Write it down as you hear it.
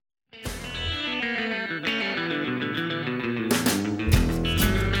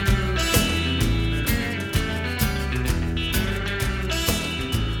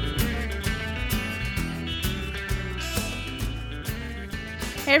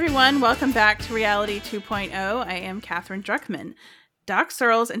everyone. Welcome back to Reality 2.0. I am Catherine Druckman. Doc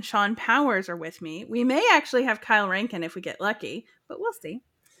Searles and Sean Powers are with me. We may actually have Kyle Rankin if we get lucky, but we'll see.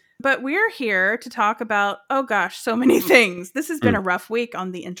 But we're here to talk about, oh gosh, so many things. This has been a rough week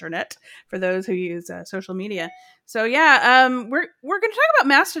on the internet for those who use social media. So yeah, we're going to talk about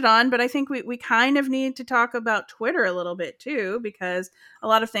Mastodon, but I think we kind of need to talk about Twitter a little bit too, because a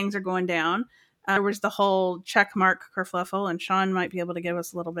lot of things are going down. There was the whole check mark kerfluffle, and Sean might be able to give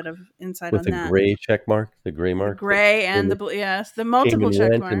us a little bit of insight on that. With the gray check mark, the gray mark. The gray and the blue, yes, the multiple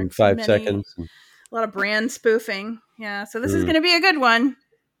check marks. In 5 seconds. A lot of brand spoofing. Yeah, so this is going to be a good one.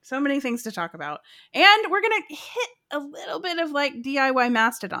 So many things to talk about. And we're going to hit a little bit of like DIY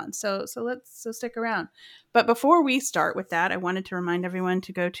Mastodon. So stick around. But before we start with that, I wanted to remind everyone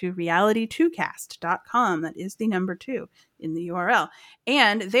to go to reality2cast.com. That is the number 2 in the URL.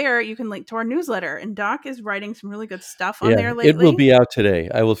 And there you can link to our newsletter. And Doc is writing some really good stuff on there lately. It will be out today.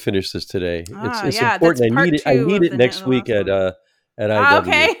 I will finish this today. It's important. I need it next week at IW.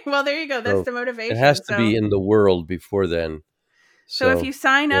 Okay. Well, there you go. That's the motivation. It has to be in the world before then. So if you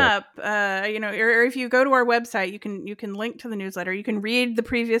sign up, or if you go to our website, you can link to the newsletter. You can read the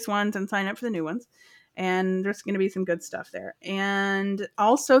previous ones and sign up for the new ones. And there's going to be some good stuff there. And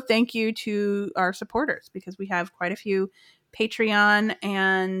also thank you to our supporters, because we have quite a few Patreon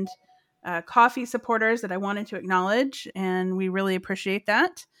and coffee supporters that I wanted to acknowledge. And we really appreciate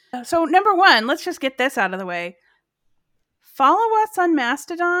that. So number 1, let's just get this out of the way. Follow us on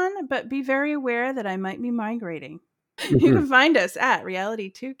Mastodon, but be very aware that I might be migrating. You can find us at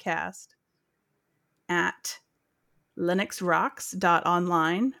Reality2Cast at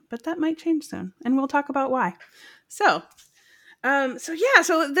linuxrocks.online, but that might change soon, and we'll talk about why. So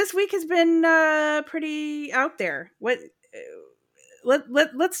this week has been pretty out there.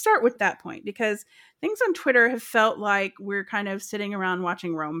 Let's start with that point, because things on Twitter have felt like we're kind of sitting around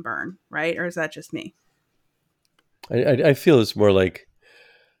watching Rome burn, right? Or is that just me? I feel it's more like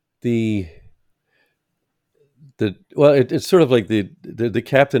it's sort of like the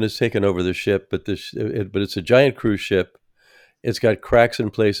captain has taken over the ship, but it's a giant cruise ship. It's got cracks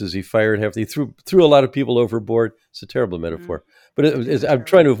in places. He threw a lot of people overboard. It's a terrible metaphor, but I'm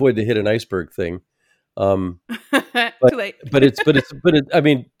trying to avoid the hit an iceberg thing. Too late. I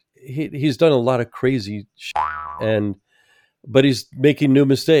mean, he's done a lot of crazy shit, but he's making new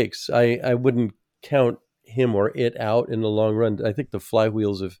mistakes. I wouldn't count him or it out in the long run. I think the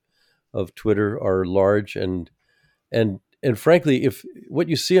flywheels of Twitter are large, and frankly, if what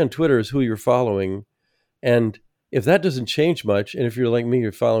you see on Twitter is who you're following, and if that doesn't change much, and if you're like me,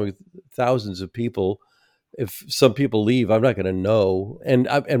 you're following thousands of people, if some people leave, I'm not going to know. And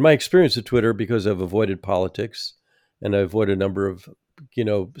my experience with Twitter, because I've avoided politics and I've avoided a number of,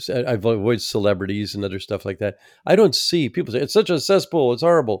 I've avoided celebrities and other stuff like that. I don't see people say it's such a cesspool, it's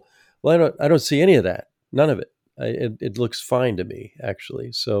horrible. Well, I don't see any of that. None of it. It looks fine to me,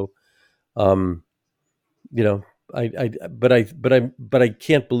 actually. So, but I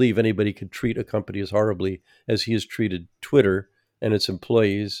can't believe anybody could treat a company as horribly as he has treated Twitter and its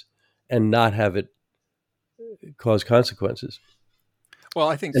employees and not have it cause consequences. Well,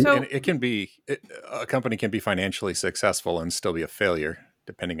 I think it can be, a company can be financially successful and still be a failure,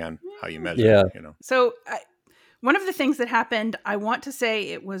 depending on how you measure it. So one of the things that happened, I want to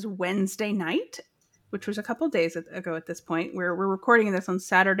say it was Wednesday night, which was a couple of days ago at this point. We're recording this on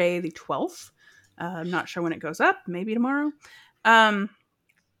Saturday the 12th. I'm not sure when it goes up, maybe tomorrow. I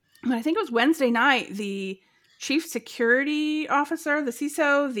think it was Wednesday night. The chief security officer, the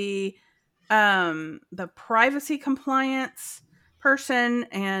CISO, the privacy compliance person,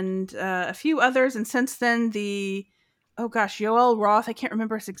 and a few others. And since then, Yoel Roth, I can't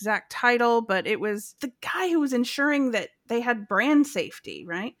remember his exact title, but it was the guy who was ensuring that they had brand safety,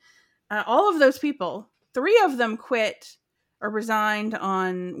 right? All of those people, 3 of them quit or resigned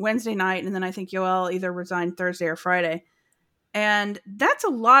on Wednesday night, and then I think Yoel either resigned Thursday or Friday. And that's a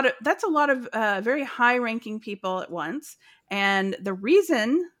lot of very high-ranking people at once. And the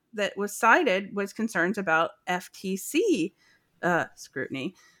reason that was cited was concerns about FTC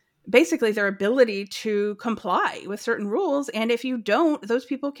scrutiny. Basically, their ability to comply with certain rules. And if you don't, those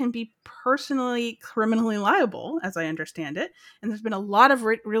people can be personally criminally liable, as I understand it. And there's been a lot of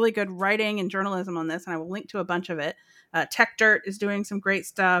really good writing and journalism on this, and I will link to a bunch of it. TechDirt is doing some great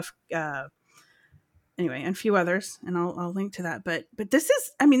stuff. Anyway, and a few others, and I'll link to that. But this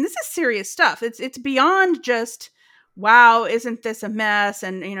is serious stuff. It's beyond just, wow, isn't this a mess?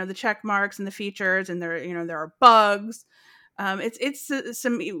 And the check marks and the features, and there are bugs. It's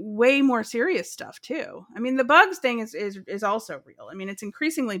some way more serious stuff too. I mean, the bugs thing is also real. I mean, it's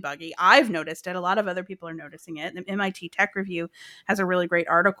increasingly buggy. I've noticed it. A lot of other people are noticing it. The MIT Tech Review has a really great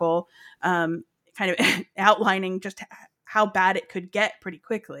article, kind of outlining just how bad it could get pretty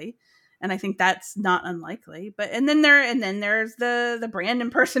quickly. And I think that's not unlikely. But and then there's the brand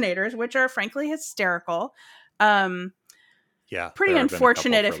impersonators, which are frankly hysterical. Pretty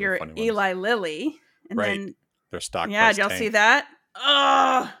unfortunate if you're Eli Lilly. And then their stock. Yeah, did y'all see that?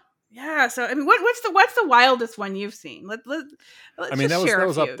 Oh, yeah. So I mean, what's the wildest one you've seen? Let's I mean, that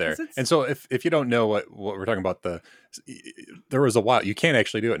was up there. And so if you don't know what we're talking about, there was a while, you can't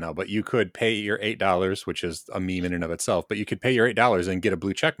actually do it now, but you could pay your $8, which is a meme in and of itself, but you could pay your $8 and get a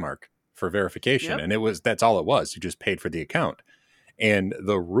blue check mark for verification. Yep. And that's all it was. You just paid for the account. And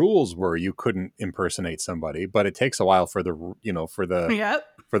the rules were you couldn't impersonate somebody, but it takes a while for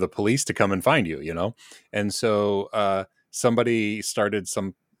the police to come and find you, And so somebody started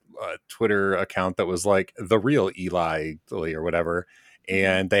some Twitter account that was like the real Eli Lilly or whatever,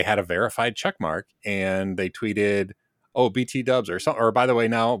 and they had a verified check mark, and they tweeted, "Oh, BT dubs or something." Or by the way,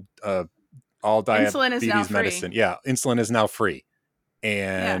 now all diabetes medicine, insulin is now free,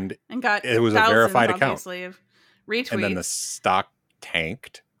 and got it was a verified account. Of retweets, and then the stock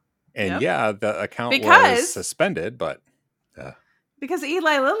tanked, and the account was suspended, but because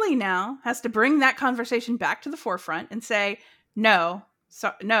Eli Lilly now has to bring that conversation back to the forefront and say, no,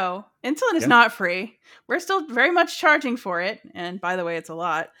 insulin is not free. We're still very much charging for it, and by the way, it's a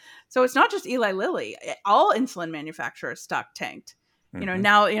lot. So it's not just Eli Lilly. All insulin manufacturers' stock tanked.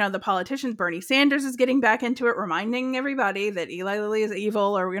 Now, the politicians, Bernie Sanders is getting back into it, reminding everybody that Eli Lilly is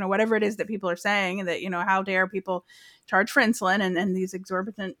evil, or, whatever it is that people are saying, that, how dare people charge for insulin and these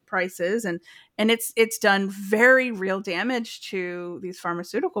exorbitant prices. And it's done very real damage to these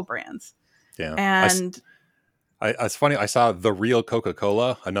pharmaceutical brands. Yeah. And it's funny. I saw the real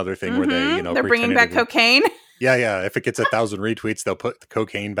Coca-Cola, another thing where they're bringing back cocaine. Yeah. If it gets 1,000 retweets, they'll put the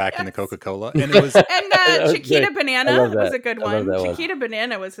cocaine back in the Coca-Cola. And it was Chiquita Banana was a good one. Chiquita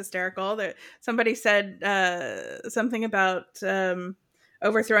Banana was hysterical. That somebody said something about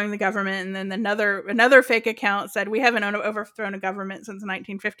overthrowing the government, and then another fake account said we haven't overthrown a government since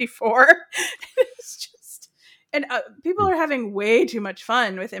 1954. It's just, and people are having way too much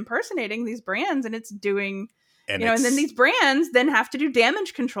fun with impersonating these brands, and it's doing. And then these brands then have to do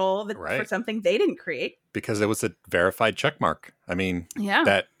damage control for something they didn't create. Because it was a verified check mark. I mean,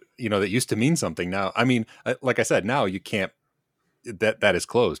 that used to mean something. Now, I mean, like I said, now you can't, that is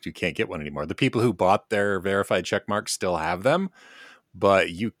closed. You can't get one anymore. The people who bought their verified check marks still have them, but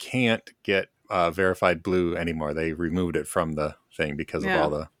you can't get verified blue anymore. They removed it from the thing because of all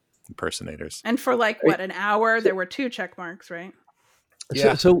the impersonators. And for an hour, there were 2 check marks, right?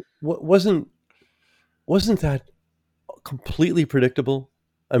 Yeah. So wasn't that completely predictable?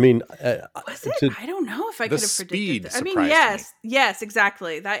 I mean, was it? I don't know if I could have predicted that. I mean, yes,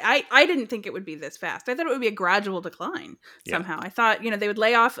 exactly. I didn't think it would be this fast. I thought it would be a gradual decline somehow. I thought, they would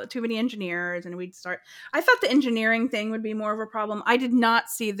lay off too many engineers and we'd start. I thought the engineering thing would be more of a problem. I did not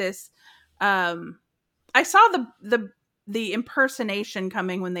see this. I saw the impersonation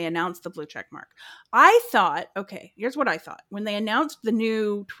coming when they announced the blue check mark. I thought, okay, here's what I thought. When they announced the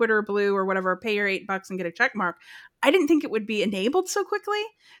new Twitter blue or whatever, pay your $8 and get a check mark, I didn't think it would be enabled so quickly.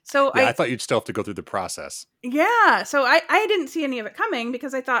 So I thought you'd still have to go through the process. Yeah. So I didn't see any of it coming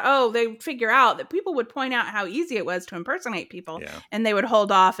because I thought, they'd figure out that people would point out how easy it was to impersonate people and they would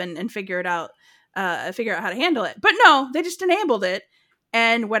hold off and figure it out, figure out how to handle it. But no, they just enabled it.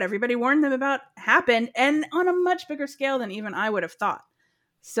 And what everybody warned them about happened, and on a much bigger scale than even I would have thought.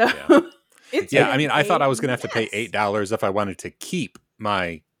 So, I mean, I thought I was going to have to pay $8 if I wanted to keep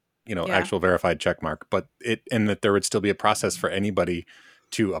my, actual verified check mark, and that there would still be a process for anybody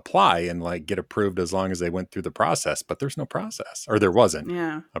to apply and get approved as long as they went through the process. But there's no process, or there wasn't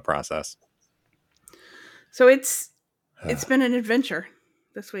a process. So it's been an adventure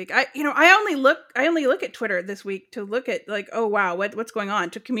this week. I only look at Twitter this week to look at oh wow, what's going on.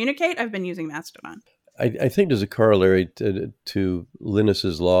 To communicate, I've been using Mastodon. I think there's a corollary to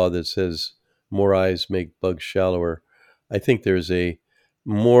Linus's law that says more eyes make bugs shallower. I think there's a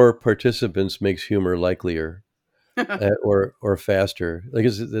more participants makes humor likelier or faster.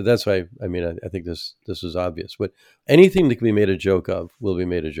 That's why I think this is obvious. But anything that can be made a joke of will be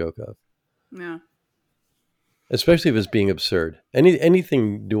made a joke of. Yeah. Especially if it's being absurd.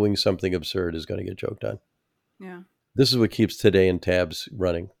 Anything doing something absurd is going to get joked on. Yeah. This is what keeps Today and Tabs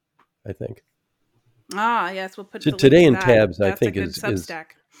running, I think. Yes, we'll put Today and Tabs. I think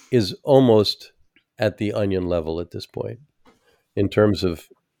is almost at the Onion level at this point in terms of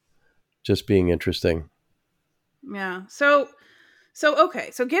just being interesting. Yeah. So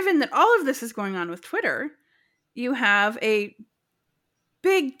okay. So given that all of this is going on with Twitter, you have a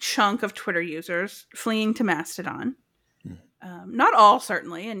big chunk of Twitter users fleeing to Mastodon. Not all,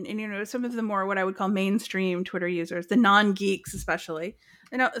 certainly, and some of the more what I would call mainstream Twitter users, the non-geeks especially.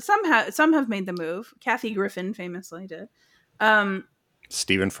 Some have made the move. Kathy Griffin famously did.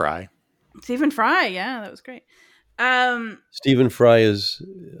 Stephen Fry, yeah, that was great. Stephen Fry is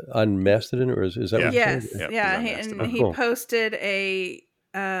on Mastodon, or is that what yes, you're saying? Yeah, he posted a.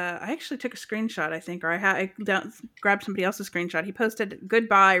 I actually took a screenshot, I think, or I grabbed somebody else's screenshot. He posted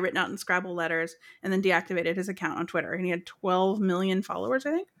 "goodbye" written out in Scrabble letters, and then deactivated his account on Twitter. And he had 12 million followers,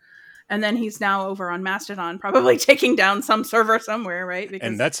 I think. And then he's now over on Mastodon, probably taking down some server somewhere, right?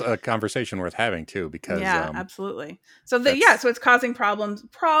 And that's a conversation worth having too, because absolutely. So so it's causing problems,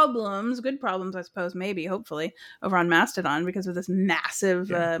 good problems, I suppose, maybe, hopefully, over on Mastodon because of this massive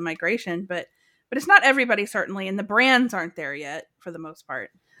migration. But it's not everybody, certainly, and the brands aren't there yet for the most part,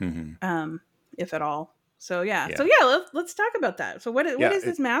 if at all. So let's talk about that. So what is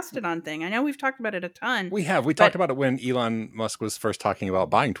this Mastodon thing? I know we've talked about it a ton. We talked about it when Elon Musk was first talking about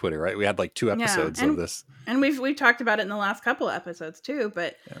buying Twitter, right? We had like 2 episodes of this, and we've talked about it in the last couple of episodes too.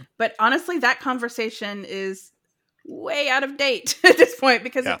 But honestly, that conversation is way out of date at this point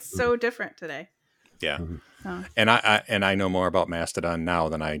because it's so different today. Yeah. So. And I know more about Mastodon now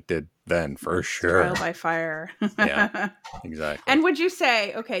than I did then, for sure. Trial by fire. Yeah, exactly. And would you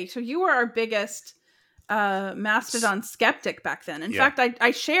say, okay, so you were our biggest Mastodon skeptic back then. In fact,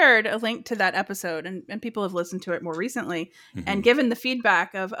 I shared a link to that episode, and people have listened to it more recently and given the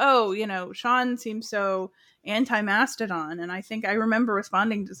feedback of, Sean seems so anti-Mastodon. And I think I remember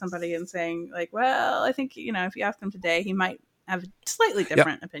responding to somebody and saying, like, well, I think, if you ask him today, he might have a slightly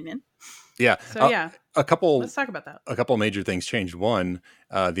different opinion. Yeah. So let's talk about that. A couple major things changed. One,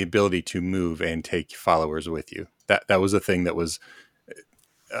 the ability to move and take followers with you. That was a thing that was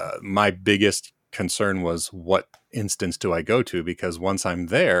my biggest concern was, what instance do I go to? Because once I'm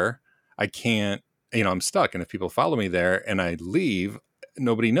there, I can't, I'm stuck. And if people follow me there and I leave,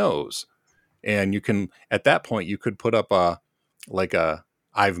 nobody knows. And at that point, you could put up a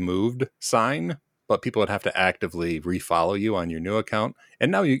I've moved sign, but people would have to actively refollow you on your new account.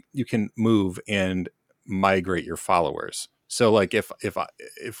 And now you can move and migrate your followers. So like if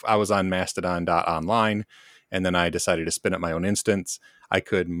I was on mastodon.online and then I decided to spin up my own instance, I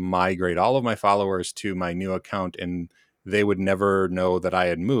could migrate all of my followers to my new account and they would never know that I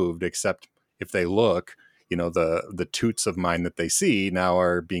had moved, except if they look, the toots of mine that they see now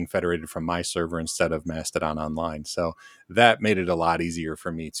are being federated from my server instead of Mastodon online. So that made it a lot easier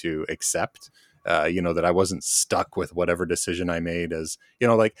for me to accept, that I wasn't stuck with whatever decision I made as,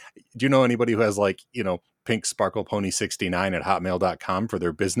 do you know anybody who has Pink Sparkle Pony 69 at hotmail.com for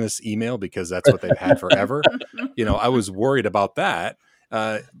their business email, because that's what they've had forever. I was worried about that.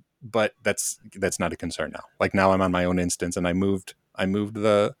 But that's not a concern now. Like now I'm on my own instance and I moved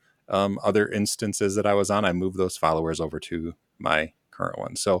the other instances that I was on. I moved those followers over to my current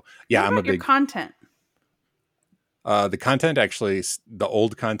one. So yeah, I'm a big your content. The content actually, the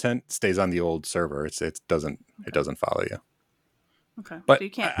old content stays on the old server. It doesn't follow you. Okay. But so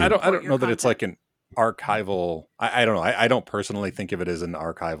you can't I don't know that it's like an archival. I don't know. I don't personally think of it as an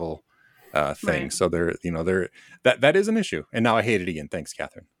archival thing. Right. So that is an issue. And now I hate it again. Thanks,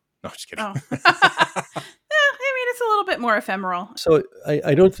 Catherine. No, just kidding. Oh. It's a little bit more ephemeral. So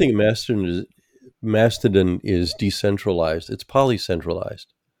I don't think Mastodon is decentralized. It's polycentralized.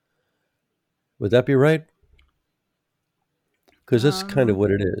 Would that be right? Because that's kind of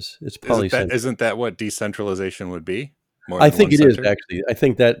what it is. It's polycentralized. Isn't that what decentralization would be? I think it is, actually. I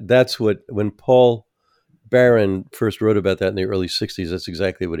think that's when Paul Barron first wrote about that in the early 60s, that's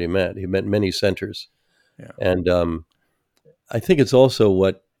exactly what he meant. He meant many centers. Yeah. And I think it's also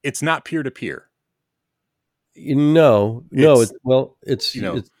what... It's not peer-to-peer. No.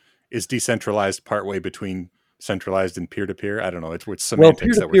 Is decentralized partway between centralized and peer-to-peer? I don't know. It's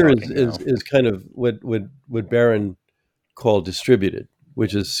semantics that we're talking about. Is kind of what Barron called distributed,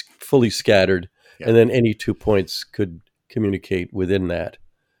 which is fully scattered, and then any 2 points could communicate within that.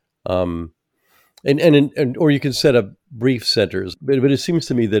 Or you can set up brief centers. But it seems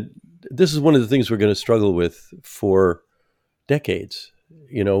to me that this is one of the things we're going to struggle with for decades.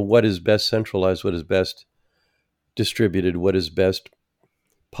 What is best centralized? What is best distributed? What is best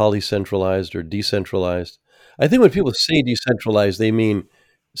polycentralized or decentralized? I think when people say decentralized, they mean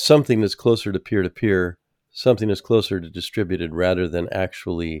something that's closer to peer-to-peer, something that's closer to distributed rather than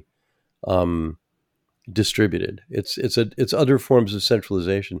actually distributed. It's other forms of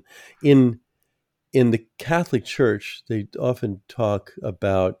centralization. In the Catholic Church, they often talk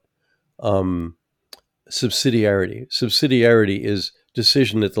about subsidiarity. Subsidiarity is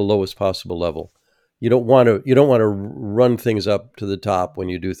decision at the lowest possible level. You don't want to run things up to the top when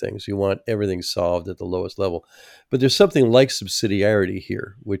you do things. You want everything solved at the lowest level. But there's something like subsidiarity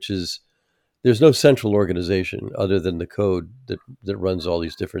here, which is there's no central organization other than the code that runs all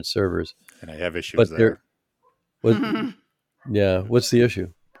these different servers. And I have issues there. Yeah, what's the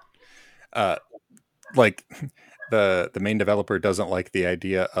issue? Like the main developer doesn't like the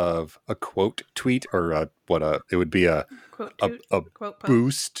idea of a quote tweet or it would be a quote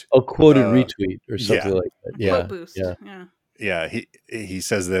boost, a quoted retweet or something like that. Yeah, quote boost. Yeah. He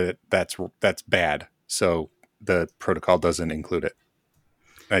says that that's bad, so the protocol doesn't include it.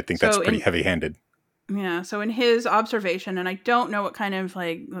 I think that's pretty heavy-handed. Yeah. So in his observation, and I don't know what kind of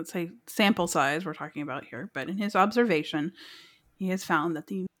let's say sample size we're talking about here, but in his observation, he has found that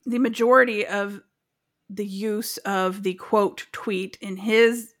the majority of the use of the quote tweet in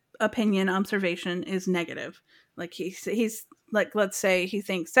his opinion observation is negative. Like he's like, let's say he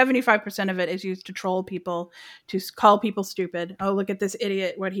thinks 75% of it is used to troll people, to call people stupid. Oh, look at this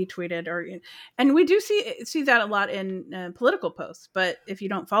idiot, what he tweeted. And we do see that a lot in political posts. But if you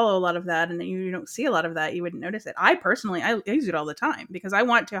don't follow a lot of that and you don't see a lot of that, you wouldn't notice it. I personally use it all the time because I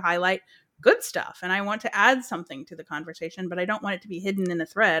want to highlight good stuff and I want to add something to the conversation, but I don't want it to be hidden in a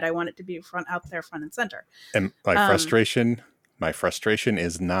thread. I want it to be out there front and center. And my frustration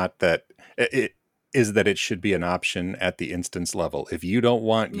is not that it should be an option at the instance level. If you don't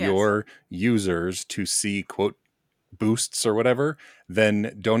want your users to see quote boosts or whatever,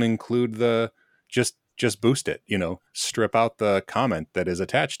 then don't include just boost it, strip out the comment that is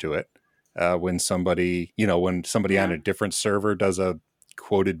attached to it. When somebody on a different server does a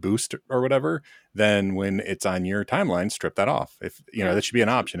quoted boost or whatever, then when it's on your timeline, strip that off. If that should be an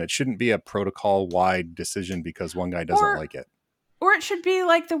option. It shouldn't be a protocol wide decision because one guy doesn't like it. Or it should be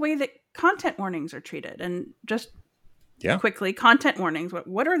like the way that content warnings are treated. And just quickly, content warnings.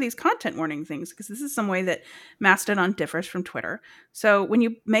 What are these content warning things? Because this is some way that Mastodon differs from Twitter. So when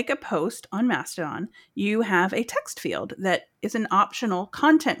you make a post on Mastodon, you have a text field that is an optional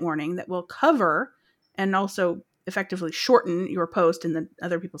content warning that will cover and also effectively shorten your post in the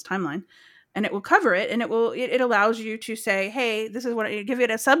other people's timeline. And it will cover it, and it allows you to say, hey, this is what give it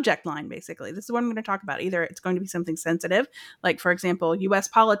a subject line, basically. This is what I'm going to talk about. Either it's going to be something sensitive, like, for example, U.S.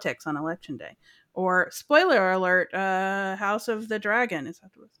 politics on election day, or spoiler alert, House of the Dragon. Is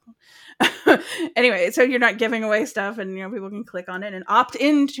that what it's called? Anyway, so you're not giving away stuff, and people can click on it and opt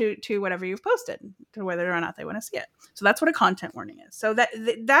into whatever you've posted, to whether or not they want to see it. So that's what a content warning is. So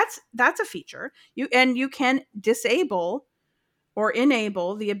that's a feature. You can disable or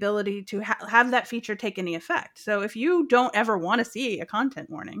enable the ability to have that feature take any effect. So if you don't ever want to see a content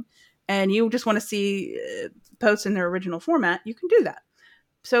warning and you just want to see posts in their original format, you can do that.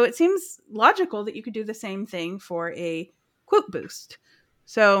 So it seems logical that you could do the same thing for a quote boost.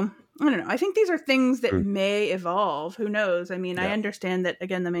 So I don't know. I think these are things that may evolve. Who knows? I mean, I understand that,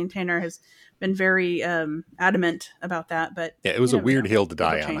 again, the maintainer has been very adamant about that. But it was a weird hill to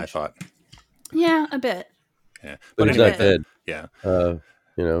die on, I thought. Yeah, a bit. Yeah, but he's not dead. Yeah,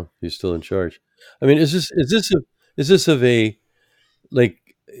 he's still in charge. I mean, is this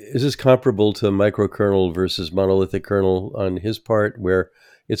comparable to microkernel versus monolithic kernel on his part, where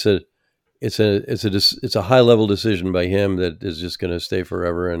it's a high level decision by him that is just going to stay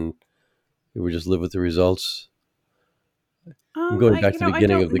forever, and we just live with the results? I'm going back to the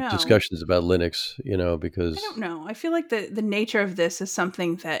beginning of the discussions about Linux, because I don't know. I feel like the nature of this is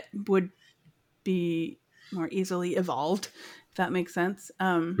something that would be more easily evolved, if that makes sense.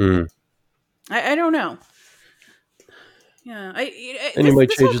 I don't know. Yeah, and you might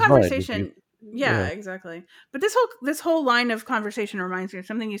change his mind. Yeah, exactly. But this whole line of conversation reminds me of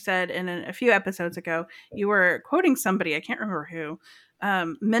something you said in a few episodes ago. You were quoting somebody, I can't remember who.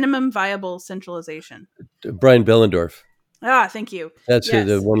 Minimum viable centralization. Brian Behlendorf. Thank you. That's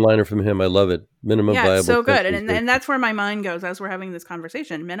the one-liner from him. I love it. Minimum viable. Yeah, so good. And that's where my mind goes as we're having this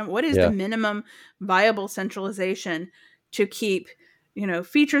conversation. What is the minimum viable centralization to keep,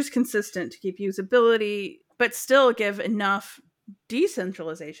 features consistent, to keep usability, but still give enough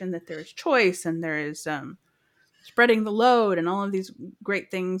decentralization that there's choice and there is spreading the load and all of these great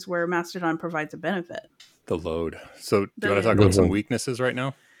things where Mastodon provides a benefit. The load. So do you want to talk about some weaknesses right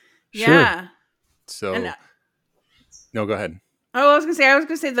now? Yeah. Sure. So... No, go ahead. Oh, I was going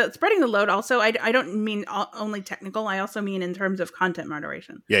to say that spreading the load also, I don't mean only technical. I also mean in terms of content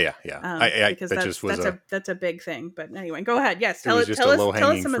moderation. Yeah. Because that's a big thing. But anyway, go ahead. Yes. Tell us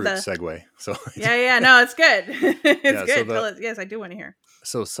some of the segue. So yeah. No, it's good. It's good. Yes, I do want to hear.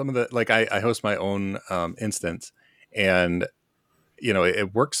 So some of the, I host my own instance, and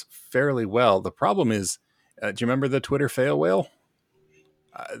it works fairly well. The problem is, do you remember the Twitter fail whale?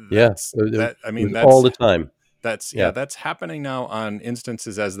 That's all the time. That's happening now on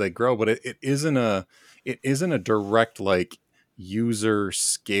instances as they grow, but it isn't a direct like user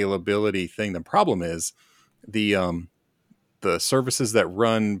scalability thing. The problem is the services that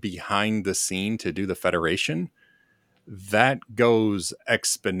run behind the scene to do the federation, that goes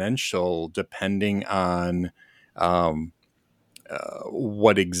exponential depending on how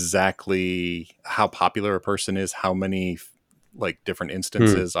popular a person is, how many like different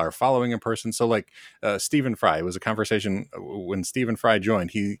instances are following a person. So like Stephen Fry, it was a conversation when Stephen Fry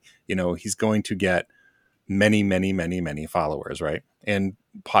joined, he's going to get many, many, many, many followers, right? And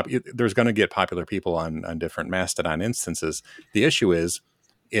there's going to get popular people on different Mastodon instances. The issue is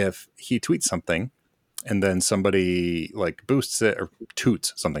if he tweets something and then somebody like boosts it or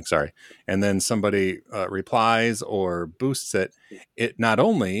toots something, and then somebody replies or boosts it, it not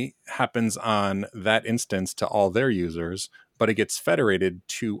only happens on that instance to all their users, but it gets federated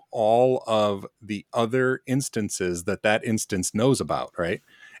to all of the other instances that instance knows about, right?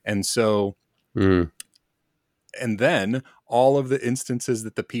 And so, and then all of the instances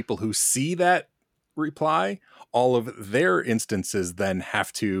that the people who see that reply, all of their instances then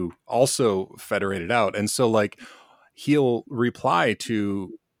have to also federate it out. And so like he'll reply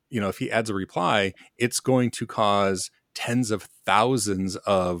to, if he adds a reply, it's going to cause tens of thousands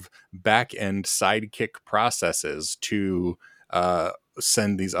of back-end Sidekick processes to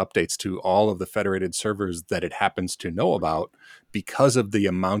send these updates to all of the federated servers that it happens to know about. Because of the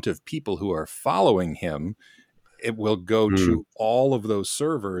amount of people who are following him, it will go to all of those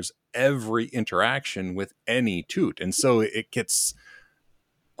servers, every interaction with any toot. And so it gets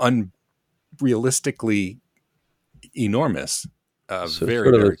unrealistically enormous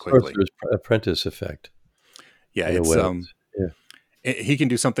very quickly. Apprentice effect. Yeah, he can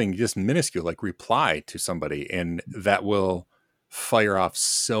do something just minuscule, like reply to somebody, and that will fire off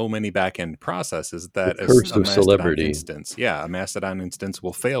so many back-end processes that a Mastodon instance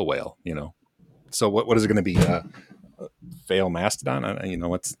will fail whale, So what is it going to be? Fail Mastodon?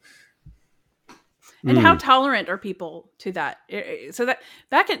 What's... And how tolerant are people to that? So that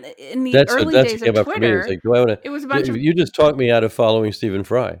back in the early days of Twitter, it was a bunch of... You just talked me out of following Stephen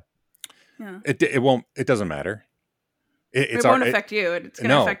Fry. Yeah. It doesn't matter. It won't affect you. It's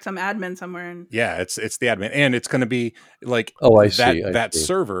going to affect some admin somewhere. It's the admin, and it's going to be like that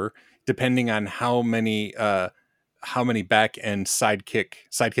server, depending on how many back end Sidekick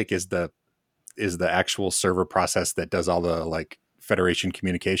is the actual server process that does all the like federation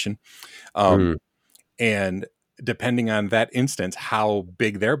communication, and depending on that instance, how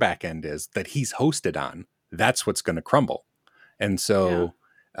big their back end is that he's hosted on, that's what's going to crumble. And so.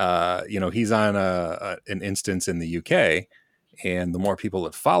 He's on an instance in the UK, and the more people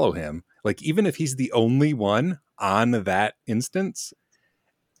that follow him, like even if he's the only one on that instance,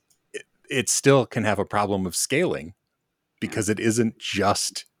 it still can have a problem of scaling because it isn't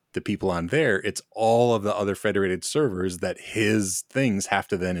just the people on there. It's all of the other federated servers that his things have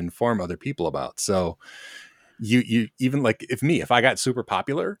to then inform other people about. So you even like if I got super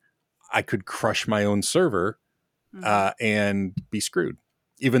popular, I could crush my own server and be screwed.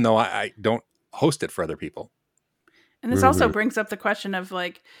 Even though I don't host it for other people. And this also brings up the question of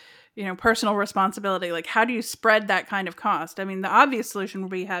like, personal responsibility. Like, how do you spread that kind of cost? I mean, the obvious solution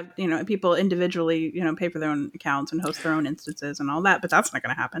would be have, people individually, pay for their own accounts and host their own instances and all that, but that's not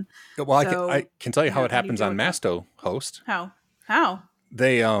going to happen. Well, I can tell you how it happens on Masto host. How?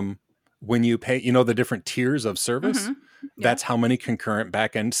 They, when you pay, the different tiers of service, that's how many concurrent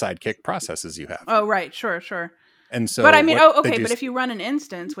backend Sidekick processes you have. Oh, right. Sure. And so, but I mean, but if you run an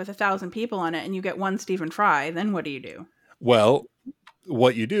instance with 1,000 people on it and you get one Stephen Fry, then what do you do? Well,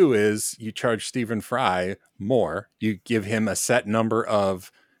 what you do is you charge Stephen Fry more. You give him a set number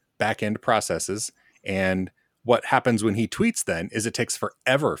of back-end processes. And what happens when he tweets then is it takes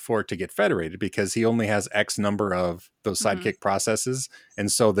forever for it to get federated because he only has X number of those Sidekick processes.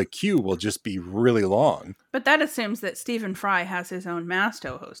 And so the queue will just be really long. But that assumes that Stephen Fry has his own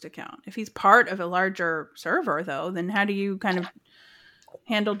Masto host account. If he's part of a larger server, though, then how do you kind of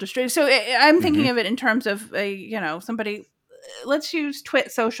handle distribution? So I'm thinking of it in terms of somebody. Let's use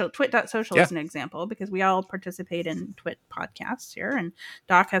twit.social as an example, because we all participate in Twit podcasts here, and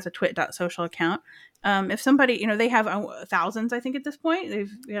Doc has a twit.social account. If somebody, they have thousands, I think at this point,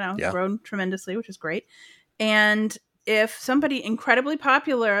 they've, grown tremendously, which is great. And if somebody incredibly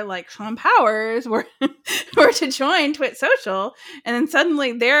popular like Sean Powers were to join Twit Social, and then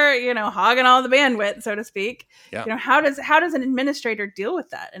suddenly they're, hogging all the bandwidth, so to speak, how does an administrator deal with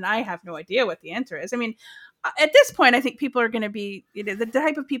that? And I have no idea what the answer is. I mean, at this point, I think people are going to be, the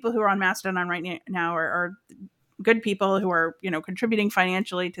type of people who are on Mastodon right now are good people who are, contributing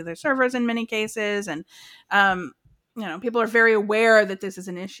financially to their servers in many cases. And, people are very aware that this is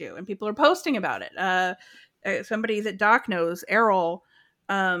an issue and people are posting about it. Somebody that Doc knows, Errol,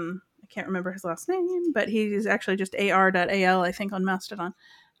 I can't remember his last name, but he's actually just ar.al, I think, on Mastodon.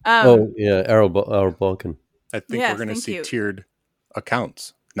 Errol Balkan. I think we're going to see tiered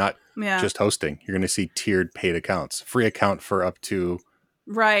accounts, not just hosting. You're going to see tiered paid accounts, free account for up to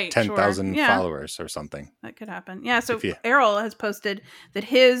 10,000 followers or something. That could happen. Yeah. So Errol has posted that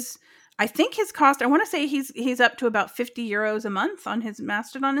his cost, I want to say he's up to about €50 a month on his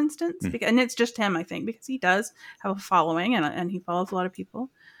Mastodon instance. And it's just him, I think, because he does have a following and he follows a lot of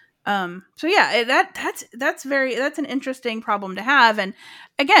people. So yeah, that's an interesting problem to have. And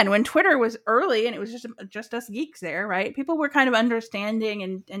again, when Twitter was early and it was just us geeks there, right? People were kind of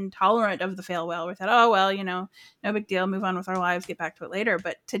understanding and tolerant of the fail whale. We thought, oh, well, no big deal, move on with our lives, get back to it later.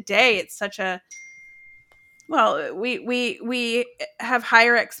 But today it's such a, well, we have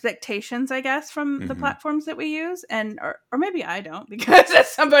higher expectations, I guess, from the platforms that we use, and or maybe I don't, because as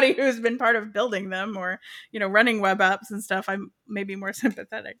somebody who's been part of building them or running web apps and stuff, I'm maybe more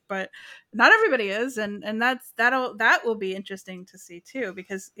sympathetic, but not everybody is, and that will be interesting to see too,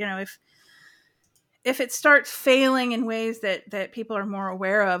 because if it starts failing in ways that people are more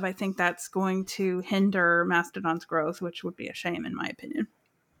aware of, I think that's going to hinder Mastodon's growth, which would be a shame in my opinion.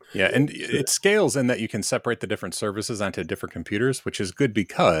 Yeah, and it scales in that you can separate the different services onto different computers, which is good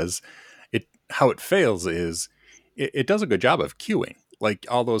because how it fails is it does a good job of queuing. Like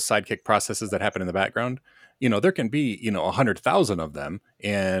all those Sidekick processes that happen in the background, there can be, 100,000 of them,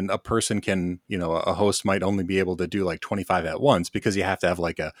 and a person can, a host might only be able to do like 25 at once because you have to have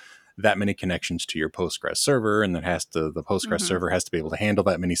like that many connections to your Postgres server, and the Postgres server has to be able to handle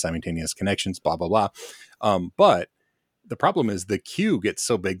that many simultaneous connections, blah, blah, blah. But the problem is the queue gets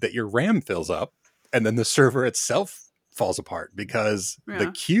so big that your RAM fills up and then the server itself falls apart because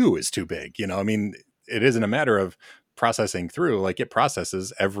the queue is too big. It isn't a matter of processing through, like it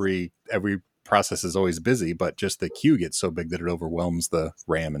processes every process is always busy, but just the queue gets so big that it overwhelms the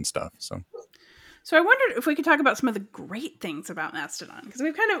RAM and stuff. So I wondered if we could talk about some of the great things about Mastodon, because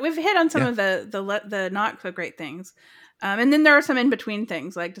we've hit on some of the not so great things. And then there are some in between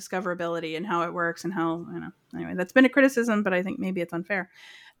things like discoverability and how it works and how, anyway, that's been a criticism, but I think maybe it's unfair.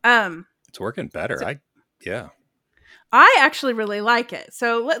 It's working better. I actually really like it.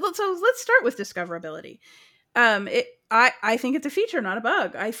 So let's start with discoverability. I think it's a feature, not a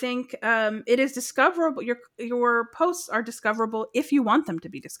bug. I think it is discoverable. Your posts are discoverable if you want them to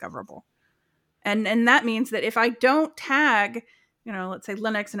be discoverable. And that means that if I don't tag, let's say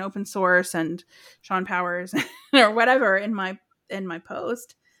Linux and open source and Sean Powers or whatever in my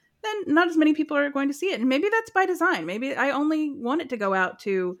post, then not as many people are going to see it. And maybe that's by design. Maybe I only want it to go out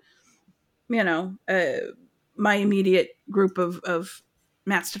to, my immediate group of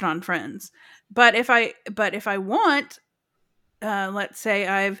Mastodon friends. But if I want, let's say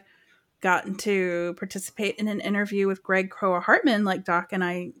I've gotten to participate in an interview with Greg Kroah-Hartman, like Doc and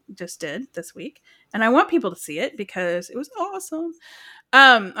I just did this week, and I want people to see it because it was awesome.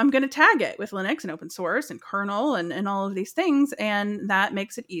 I'm going to tag it with Linux and open source and kernel and all of these things, and that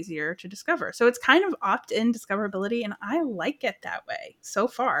makes it easier to discover. So it's kind of opt-in discoverability, and I like it that way so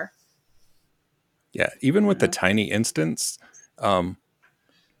far. Yeah, even with the tiny instance,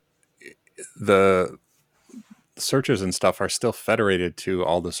 the searches and stuff are still federated to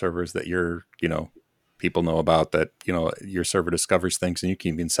all the servers that people know about, that, your server discovers things, and you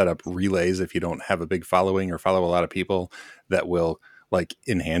can even set up relays if you don't have a big following or follow a lot of people that will like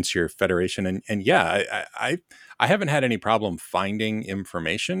enhance your federation. And yeah, I haven't had any problem finding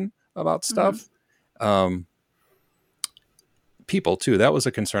information about stuff. People too. That was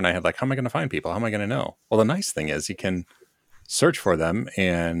a concern I had. Like, how am I going to find people? How am I going to know? Well, the nice thing is you can search for them,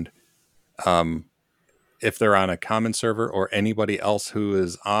 and if they're on a common server or anybody else who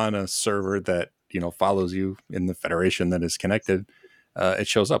is on a server that, follows you in the federation that is connected, it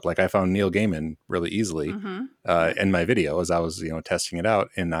shows up. Like I found Neil Gaiman really easily in my video as I was, testing it out,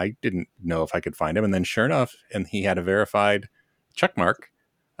 and I didn't know if I could find him. And then sure enough, and he had a verified check mark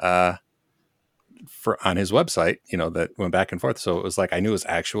on his website, that went back and forth. So it was like, I knew it was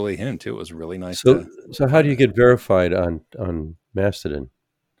actually him too. It was really nice. So how do you get verified on Mastodon?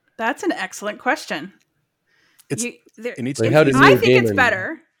 That's an excellent question. It needs to. I think it's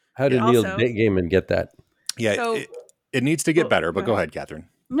better. How did Neil Gaiman get that? Yeah, so, it needs to get better. But go ahead, Catherine.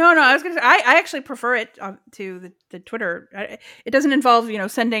 No, I was going to say I actually prefer it to the Twitter. It doesn't involve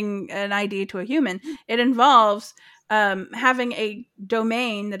sending an ID to a human. It involves having a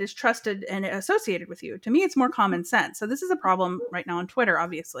domain that is trusted and associated with you. To me, it's more common sense. So this is a problem right now on Twitter,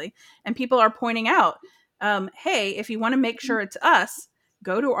 obviously. And people are pointing out, hey, if you want to make sure it's us,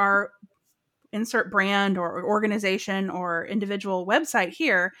 go to our insert brand or organization or individual website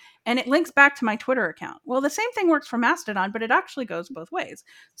here, and it links back to my Twitter account. Well, the same thing works for Mastodon, but it actually goes both ways.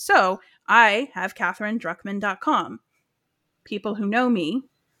 So I have CatherineDruckman.com. People who know me,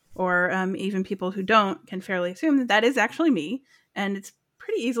 or even people who don't, can fairly assume that that is actually me, and it's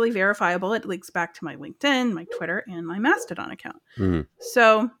pretty easily verifiable. It links back to my LinkedIn, my Twitter, and my Mastodon account. Mm-hmm.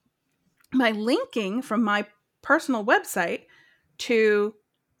 So by linking from my personal website to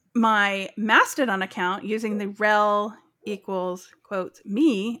my Mastodon account using the rel equals, quotes,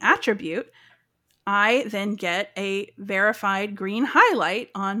 me attribute, I then get a verified green highlight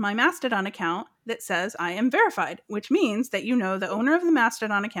on my Mastodon account that says I am verified, which means that you know the owner of the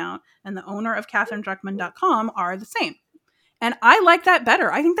Mastodon account and the owner of CatherineDruckman.com are the same. And I like that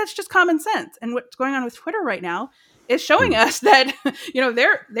better. I think that's just common sense. And what's going on with Twitter right now is showing us that,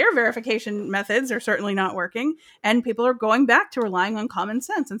 their verification methods are certainly not working. And people are going back to relying on common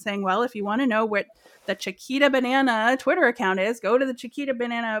sense and saying, well, if you want to know what the Chiquita Banana Twitter account is, go to the Chiquita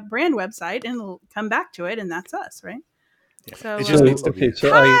Banana brand website and it'll come back to it. And that's us, right? Yeah. So it just needs to be. So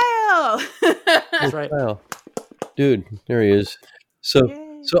Kyle! That's right. Kyle. Dude, there he is. So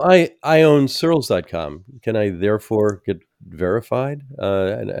I own Searls.com. Can I therefore get verified?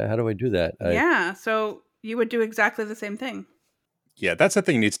 And how do I do that? So you would do exactly the same thing. Yeah, that's the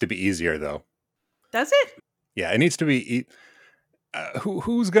thing. Needs to be easier, though. Does it? Yeah, it needs to be.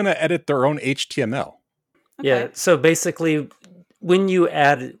 Who's going to edit their own HTML? Okay. Yeah, so basically, when you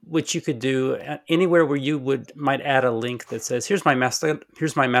add, which you could do anywhere where you might add a link that says, here's my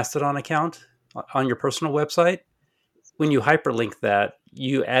Mastodon account on your personal website. When you hyperlink that,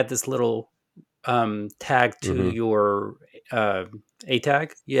 you add this little tag to your a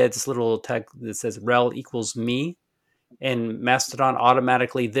tag. You add this little tag that says rel equals me, and Mastodon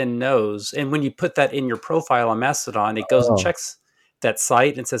automatically then knows. And when you put that in your profile on Mastodon, it goes and checks that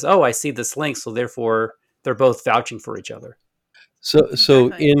site and says, oh, I see this link, so therefore they're both vouching for each other.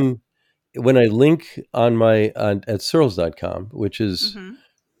 So when I link on at Searls.com, which is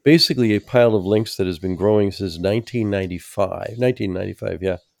basically a pile of links that has been growing since 1995.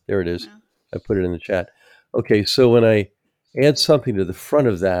 Yeah, there it is. Yeah. I put it in the chat. Okay, so when I add something to the front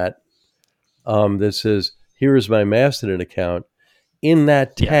of that that says, here is my Mastodon account, in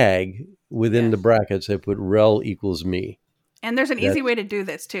that tag within the brackets, I put rel equals me. And there's an easy way to do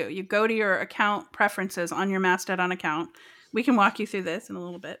this too. You go to your account preferences on your Mastodon account. We can walk you through this in a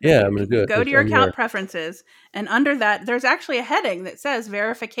little bit. Yeah, I'm going to do it. Go to your account preferences, and under that, there's actually a heading that says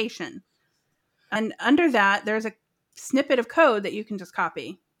verification. And under that, there's a snippet of code that you can just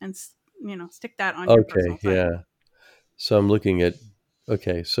copy and, stick that on your personal site. Yeah. So I'm looking at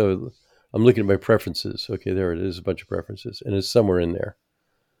my preferences. Okay, there it is, a bunch of preferences, and it's somewhere in there.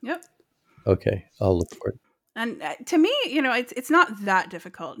 Yep. Okay, I'll look for it. And to me, it's not that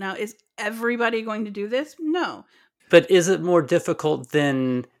difficult. Now, is everybody going to do this? No. But is it more difficult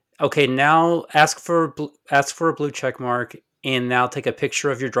than, okay, now ask for a blue check mark, and now take a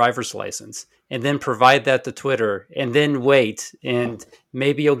picture of your driver's license, and then provide that to Twitter, and then wait, and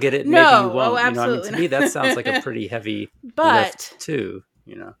maybe you'll get it, maybe you won't. Absolutely to me, that sounds like a pretty heavy lift too.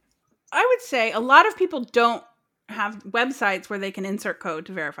 I would say a lot of people don't have websites where they can insert code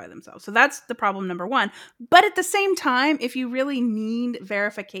to verify themselves. So that's the problem number one. But at the same time, if you really need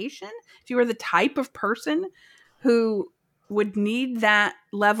verification, if you are the type of person who would need that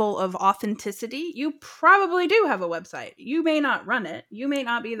level of authenticity, you probably do have a website. You may not run it. You may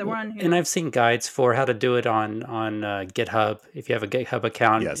not be the one who... And I've seen guides for how to do it on GitHub. If you have a GitHub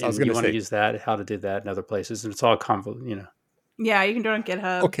account and you want to use that, how to do that in other places. And it's all convoluted, Yeah, you can do it on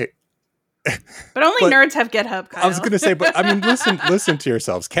GitHub. Okay. But only nerds have GitHub, Kyle. I was going to say, but I mean, listen to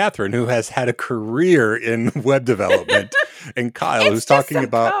yourselves. Catherine, who has had a career in web development, and Kyle, who's talking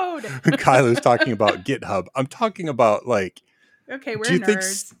about GitHub. I'm talking about okay, we're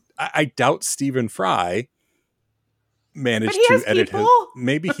nerds. I doubt Stephen Fry managed to edit his.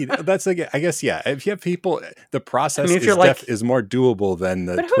 Maybe he. That's I guess yeah. If you have people, the process is more doable than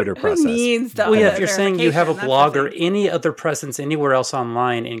the Twitter process. If you're saying you have a blog or any other presence anywhere else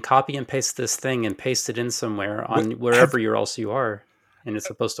online, and copy and paste this thing and paste it in somewhere on wherever else you are, and it's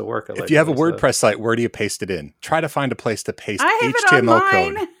supposed to work. If you have a WordPress site, where do you paste it in? Try to find a place to paste HTML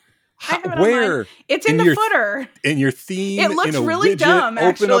code. Where? It's in the footer. In your theme. It looks really dumb,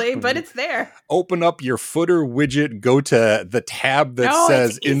 actually, but it's there. Open up your footer widget. Go to the tab that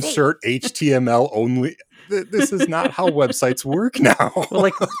says insert HTML only. This is not how websites work now.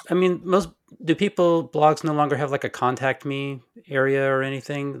 Well, most Do blogs no longer have like a contact me area or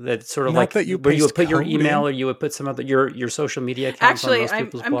anything that's sort of Not like that you where you would put your code email in. or you would put some other your social media accounts Actually, on most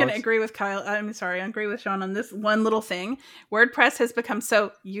people's blogs? I'm going to agree with Kyle. I'm sorry, I agree with Sean on this one little thing. WordPress has become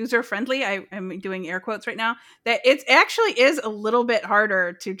so user friendly. I'm doing air quotes right now that it actually is a little bit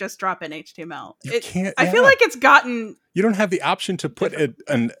harder to just drop in HTML. I feel like it's gotten. You don't have the option to put a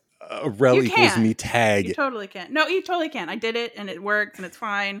rel equals me tag. You totally can. No, you totally can. I did it and it works and it's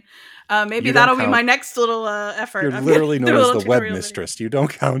fine. Maybe that'll be my next little effort. You're literally known as the web mistress. You don't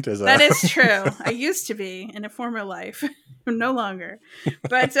count as a. That is true. I used to be in a former life. No longer.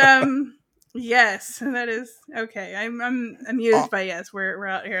 But yes, that is okay. I'm amused by yes. We're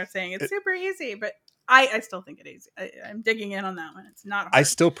out here saying it's super easy, but I still think it is. I'm digging in on that one. It's not hard. I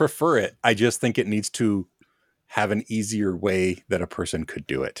still prefer it. I just think it needs to have an easier way that a person could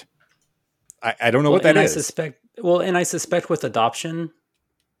do it. I don't know what that is. I suspect with adoption,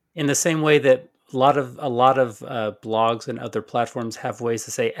 in the same way that a lot of blogs and other platforms have ways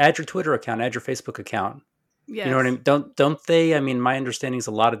to say, add your Twitter account, add your Facebook account. Yes. You know what I mean? Don't they? I mean, my understanding is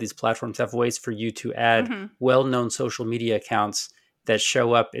a lot of these platforms have ways for you to add well-known social media accounts that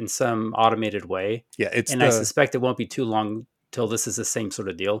show up in some automated way. Yeah, I suspect it won't be too long till this is the same sort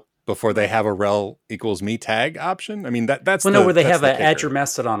of deal. Before they have a rel equals me tag option? I mean, that's where they have add your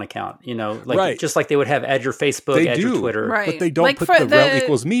Mastodon account, just like they would have add your Facebook, add your Twitter. Right. But they don't put the rel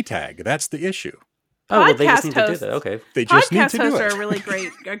equals me tag. That's the issue. They just need to do that. Okay. They just need to do it. Podcast hosts are a really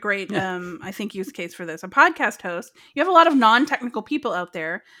great, I think, use case for this. A podcast host, you have a lot of non-technical people out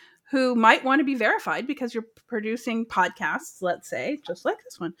there who might want to be verified because you're producing podcasts, let's say, just like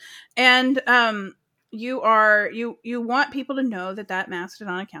this one. And, you want people to know that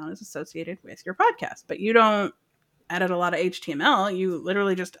Mastodon account is associated with your podcast, but you don't edit a lot of HTML. You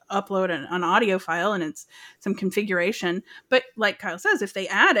literally just upload an audio file and it's some configuration. But like Kyle says, if they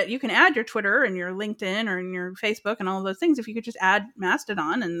add it, you can add your Twitter and your LinkedIn or in your Facebook and all of those things. If you could just add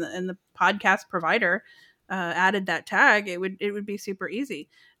Mastodon and the podcast provider added that tag, it would be super easy.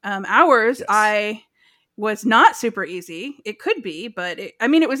 Ours, yes. Was not super easy. It could be, but it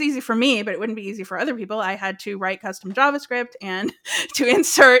was easy for me, but it wouldn't be easy for other people. I had to write custom JavaScript and to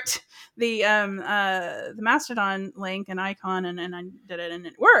insert the Mastodon link and icon, and I did it, and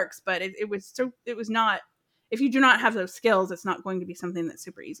it works. But it was not. If you do not have those skills, it's not going to be something that's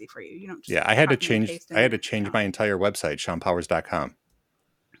super easy for you. You don't. Just I had to change my entire website, SeanPowers.com,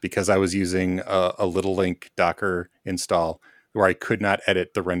 because I was using a Little Link Docker install where I could not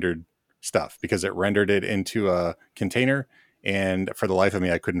edit the rendered stuff because it rendered it into a container, and for the life of me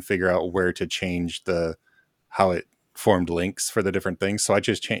I couldn't figure out where to change how it formed links for the different things. So I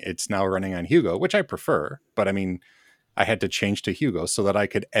just changed. It's now running on Hugo, which I prefer, but I mean I had to change to Hugo so that I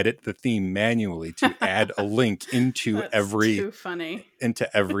could edit the theme manually to add a link into every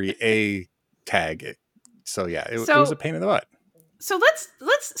A tag. So yeah, it was a pain in the butt. So let's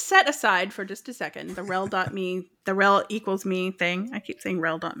set aside for just a second the rel.me, the rel equals me thing. I keep saying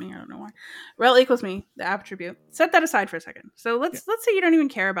rel.me. I don't know why. Rel equals me, the attribute. Set that aside for a second. So let's say you don't even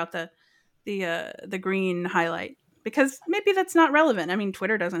care about the green highlight because maybe that's not relevant. I mean,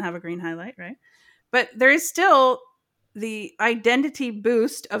 Twitter doesn't have a green highlight, right? But there is still the identity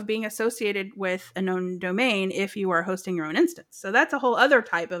boost of being associated with a known domain if you are hosting your own instance. So that's a whole other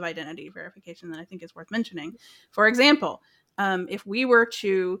type of identity verification that I think is worth mentioning. For example, if we were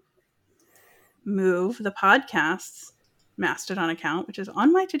to move the podcast's Mastodon account, which is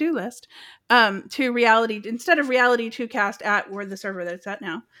on my to-do list, to Reality, instead of Reality2Cast at where the server that it's at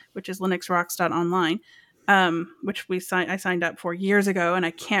now, which is linuxrocks.online, which I signed up for years ago, and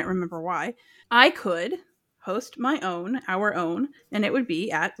I can't remember why, I could host our own, and it would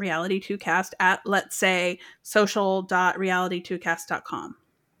be at Reality2Cast at, let's say, social.reality2cast.com.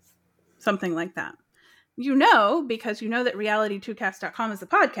 Something like that. Because you know that reality2cast.com is the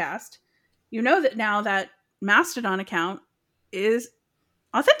podcast, you know that now that Mastodon account is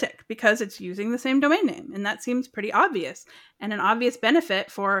authentic because it's using the same domain name. And that seems pretty obvious. And an obvious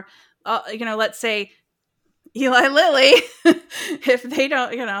benefit for, let's say Eli Lilly, if they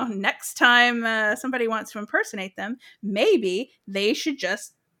don't, next time somebody wants to impersonate them, maybe they should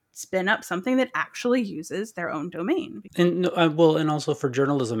just spin up something that actually uses their own domain. And also for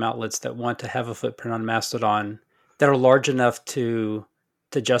journalism outlets that want to have a footprint on Mastodon that are large enough to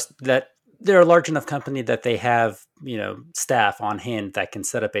just that they're a large enough company that they have, staff on hand that can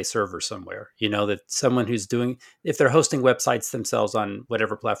set up a server somewhere, that someone who's if they're hosting websites themselves on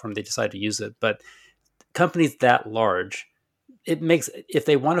whatever platform they decide to use it. But companies that large, if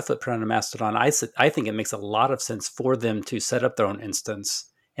they want a footprint on a Mastodon, I think it makes a lot of sense for them to set up their own instance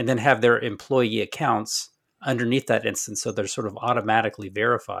and then have their employee accounts underneath that instance so they're sort of automatically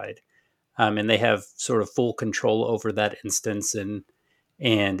verified. and they have sort of full control over that instance and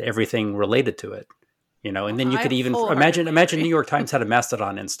everything related to it. And then you could even imagine New York Times had a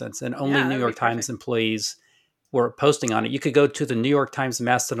Mastodon instance, and only New York Times employees were posting on it. You could go to the New York Times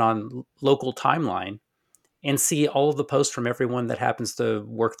Mastodon local timeline and see all of the posts from everyone that happens to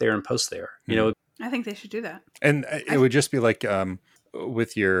work there and post there. I think they should do that. And it would just be like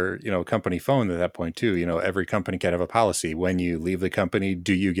with your, company phone at that point too. Every company can have a policy. When you leave the company,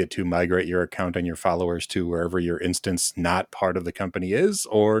 do you get to migrate your account and your followers to wherever your instance not part of the company is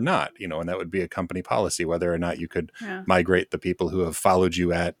or not? And that would be a company policy, whether or not you could migrate the people who have followed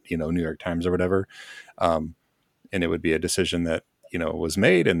you at, New York Times or whatever. And it would be a decision that, was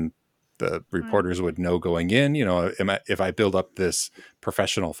made, and the reporters would know going in, if I build up this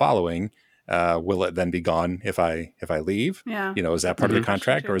professional following, will it then be gone if I leave? Yeah. Is that part of the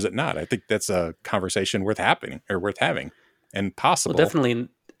contract or is it not? I think that's a conversation worth having and possible. Well, definitely.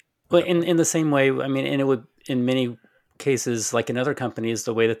 But in the same way, I mean, and it would, in many cases, like in other companies,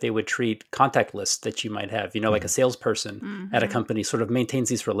 the way that they would treat contact lists that you might have, like a salesperson at a company sort of maintains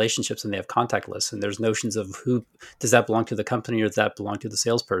these relationships and they have contact lists, and there's notions of who does that belong to the company or does that belong to the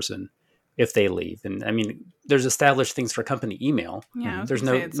salesperson if they leave. And I mean, there's established things for company email. Yeah,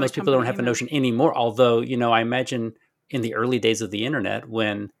 most people don't have a notion anymore. Although, I imagine in the early days of the internet,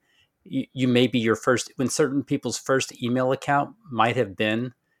 when you may be when certain people's first email account might have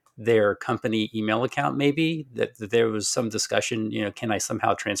been their company email account, maybe that there was some discussion, can I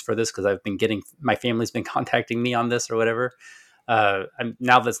somehow transfer this? Because my family's been contacting me on this or whatever.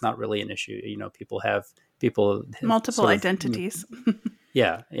 Now that's not really an issue. People have multiple identities.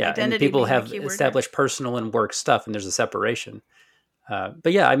 Yeah. And people have established personal and work stuff, and there's a separation.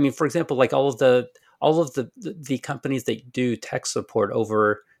 But yeah, I mean, for example, like all of the companies that do tech support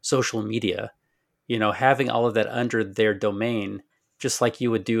over social media, having all of that under their domain, just like you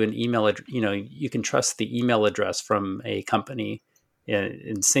would do an email, you can trust the email address from a company,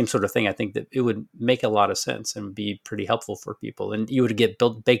 and same sort of thing. I think that it would make a lot of sense and be pretty helpful for people, and you would get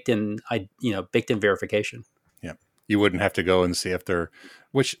baked in verification. Yeah. You wouldn't have to go and see if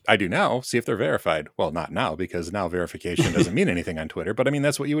which I do now, see if they're verified. Well, not now, because now verification doesn't mean anything on Twitter, but I mean,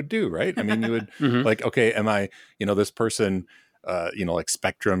 that's what you would do, right? I mean, you would like, okay, am I, this person, like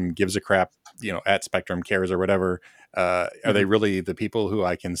Spectrum gives a crap, at Spectrum Cares or whatever. Are they really the people who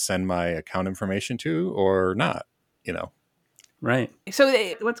I can send my account information to or not? Right. So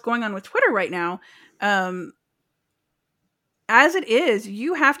what's going on with Twitter right now, as it is,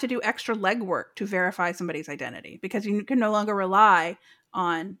 you have to do extra legwork to verify somebody's identity, because you can no longer rely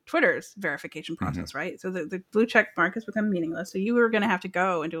on Twitter's verification process, right? So the blue check mark has become meaningless. So you were going to have to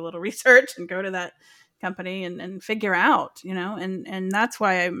go and do a little research and go to that company and figure out, and that's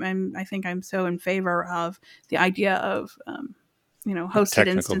why I think I'm so in favor of the idea of, hosted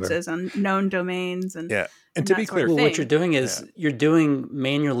instances on known domains and And to be clear, what you're doing is you're doing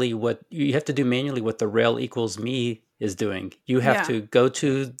manually what you have to do manually what the rel equals me is doing. You have to go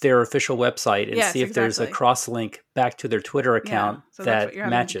to their official website and see if there's a cross link back to their Twitter account that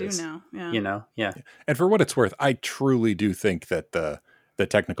matches. Now. And for what it's worth, I truly do think that the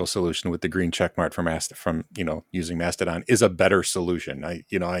technical solution with the green check mark from using Mastodon is a better solution.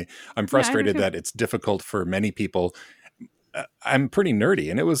 I'm frustrated that it's difficult for many people. I'm pretty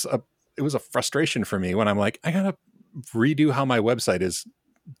nerdy, and it was a frustration for me when I'm like, I gotta redo how my website is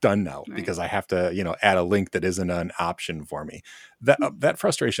done now because I have to, add a link that isn't an option for me. That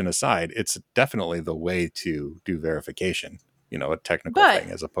frustration aside, it's definitely the way to do verification, a technical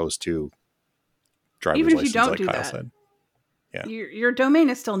thing as opposed to driver's license, if you don't like do Kyle that, said. Yeah. Your domain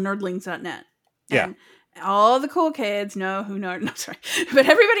is still nerdlings.net. Yeah. All the cool kids know who know. No, sorry. But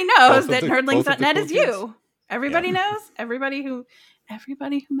everybody knows that nerdlings.net is you. Everybody knows. Everybody who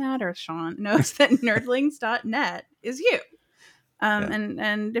matters, Sean, knows that nerdlings.net is you.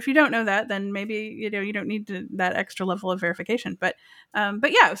 And if you don't know that, then maybe you don't need that extra level of verification. But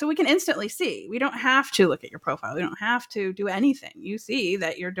yeah, so we can instantly see. We don't have to look at your profile. We don't have to do anything. You see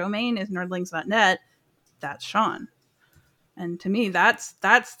that your domain is nerdlings.net. That's Sean. And to me, that's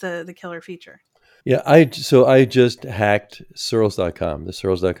the killer feature. Yeah, I just hacked Searls.com, the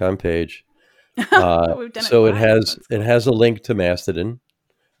Searls.com page. So it has a link to Mastodon,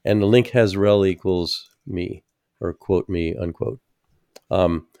 and the link has rel equals me, or quote me, unquote.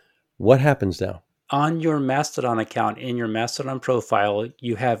 What happens now? On your Mastodon account, in your Mastodon profile,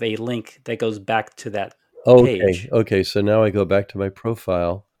 you have a link that goes back to that page. Okay. So now I go back to my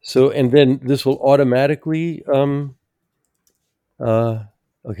profile. So, and then this will automatically, I'll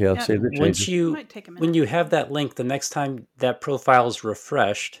save the changes. When you have that link, the next time that profile is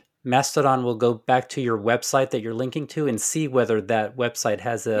refreshed, Mastodon will go back to your website that you're linking to and see whether that website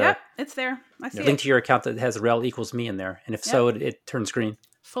has a it's there. I see link to your account that has rel equals me in there. And if so, it turns green.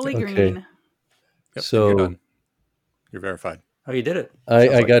 Fully green. Yep, so you're done. You're verified. Oh, you did it.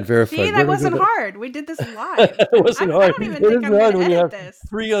 I got verified. See, that wasn't hard. We did this live. It wasn't hard. I don't even think I'm going to edit this.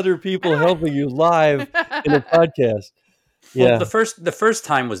 3 other people helping you live in a podcast. Well, the first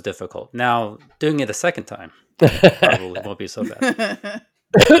time was difficult. Now doing it a second time probably won't be so bad.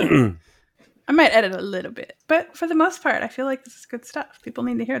 I might edit a little bit, but for the most part, I feel like this is good stuff. People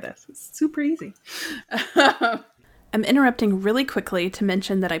need to hear this. It's super easy. I'm interrupting really quickly to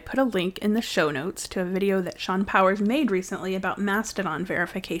mention that I put a link in the show notes to a video that Sean Powers made recently about Mastodon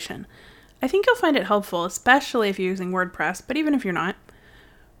verification. I think you'll find it helpful, especially if you're using WordPress, but even if you're not.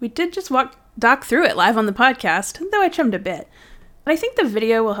 We did just doc through it live on the podcast, though I trimmed a bit. But I think the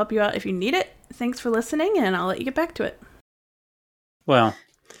video will help you out if you need it. Thanks for listening, and I'll let you get back to it. Well,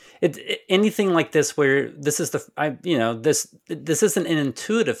 anything like this where this is this isn't an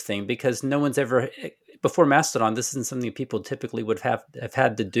intuitive thing because no one's ever before Mastodon. This isn't something people typically would have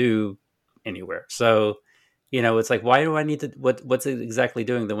had to do anywhere. So, it's like, why do I need to? What's it exactly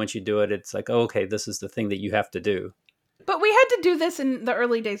doing? Then once you do it, it's like, oh, okay, this is the thing that you have to do. But we had to do this in the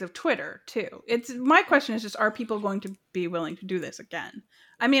early days of Twitter too. My question is just, are people going to be willing to do this again?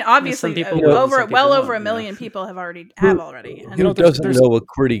 I mean, obviously, over 1 million people have already. And who doesn't know a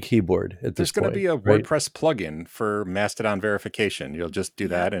QWERTY keyboard at this point? There's going to be a WordPress plugin for Mastodon verification. You'll just do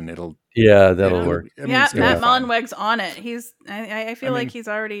that, and it'll. Yeah, that'll work. Matt Mullenweg's on it. I feel like he's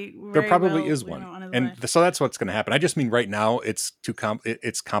already. There probably is one, so that's what's going to happen. I just mean right now it's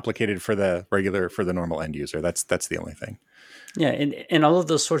it's complicated for the normal end user. That's the only thing. Yeah, and all of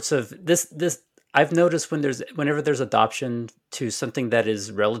those sorts of this. I've noticed whenever there's adoption to something that is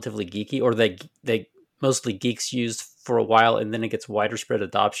relatively geeky or that mostly geeks use for a while and then it gets wider spread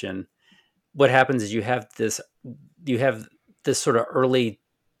adoption, what happens is you have this sort of early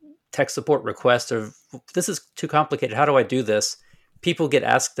tech support request of, this is too complicated. How do I do this? People get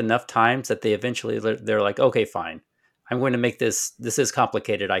asked enough times that they're like, okay, fine. I'm going to make this is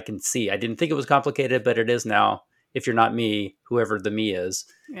complicated. I can see. I didn't think it was complicated, but it is now. If you're not me, whoever the me is.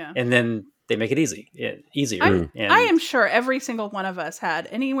 Yeah. And then they make it easier. I am sure every single one of us had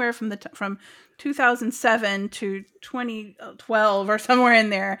anywhere from 2007 to 2012 or somewhere in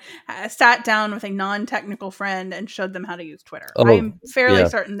there, sat down with a non-technical friend and showed them how to use Twitter. I am fairly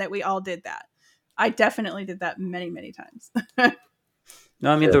certain that we all did that. I definitely did that many, many times.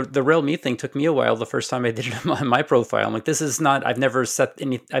 No, I mean, the real me thing took me a while. The first time I did it on my profile, I'm like, this is not, I've never set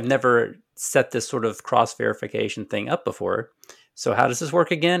this sort of cross verification thing up before. So how does this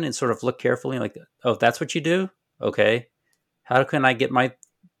work again? And sort of look carefully like, oh, that's what you do? Okay. How can I get my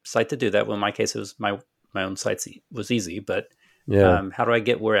site to do that? Well, in my case, it was my own site was easy, but how do I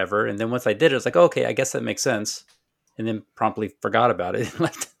get wherever? And then once I did it, I was like, okay, I guess that makes sense. And then promptly forgot about it and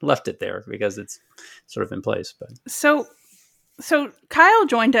left it there because it's sort of in place. But So Kyle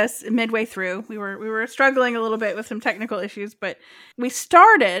joined us midway through. We were struggling a little bit with some technical issues, but we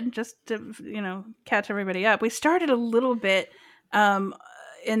started, just to catch everybody up. We started a little bit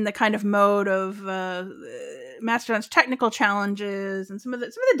in the kind of mode of Mastodon's technical challenges and some of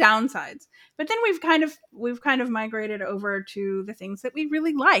the downsides. But then we've kind of migrated over to the things that we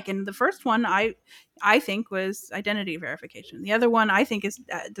really like. And the first one I think was identity verification. The other one I think is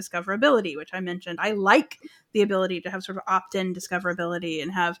discoverability, which I mentioned. I like the ability to have sort of opt-in discoverability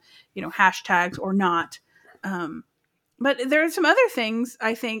and have hashtags or not. But there are some other things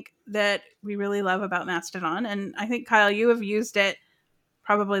I think that we really love about Mastodon, and I think, Kyle, you have used it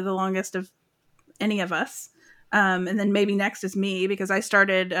probably the longest of any of us. And then maybe next is me, because I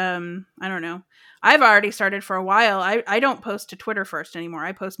started, I don't know. I've already started for a while. I don't post to Twitter first anymore.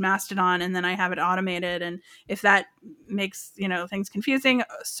 I post Mastodon and then I have it automated. And if that makes, things confusing,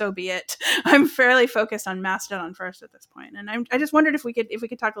 so be it. I'm fairly focused on Mastodon first at this point. And I just wondered if we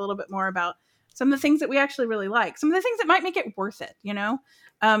could talk a little bit more about some of the things that we actually really like, some of the things that might make it worth it,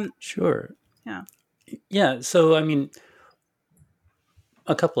 Sure. Yeah. Yeah. So, I mean,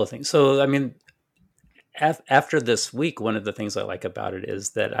 a couple of things. So, I mean, after this week, one of the things I like about it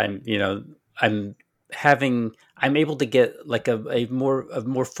is that I'm able to get like a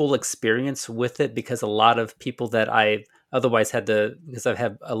more full experience with it, because a lot of people that I otherwise had to, because I've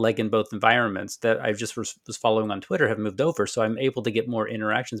had a leg in both environments that I just was following on Twitter, have moved over. So I'm able to get more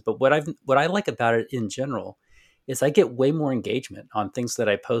interactions. But what I like about it in general is I get way more engagement on things that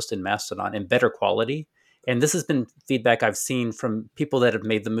I post in Mastodon and better quality. And this has been feedback I've seen from people that have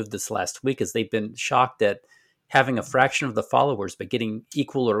made the move this last week, is they've been shocked at having a fraction of the followers, but getting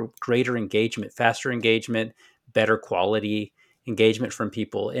equal or greater engagement, faster engagement, better quality. engagement from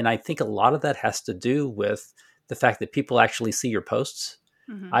people. And I think a lot of that has to do with the fact that people actually see your posts.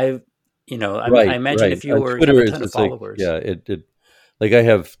 Mm-hmm. I imagine if you have a ton of followers. Like, it like I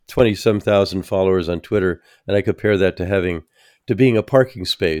have 20-some thousand followers on Twitter, and I compare that to being a parking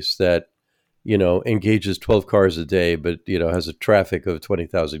space that, engages 12 cars a day, but, has a traffic of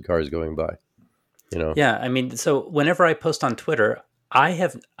 20,000 cars going by, Yeah. I mean, so whenever I post on Twitter, I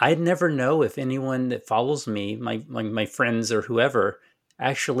never know if anyone that follows me, my friends or whoever,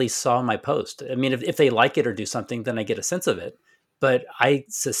 actually saw my post. I mean, if they like it or do something, then I get a sense of it. But I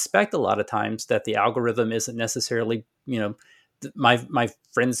suspect a lot of times that the algorithm isn't necessarily, my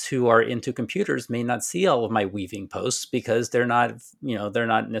friends who are into computers may not see all of my weaving posts because they're not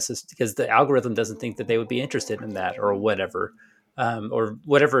necessarily, because the algorithm doesn't think that they would be interested in that or whatever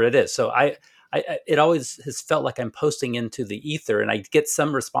it is. So it always has felt like I'm posting into the ether, and I get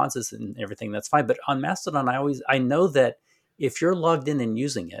some responses and everything. That's fine. But on Mastodon, I know that if you're logged in and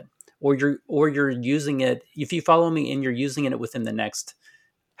using it, or you're using it, if you follow me and you're using it within the next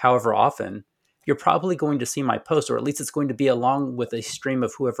however often, you're probably going to see my post, or at least it's going to be along with a stream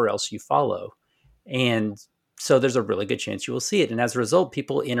of whoever else you follow. And so there's a really good chance you will see it. And as a result,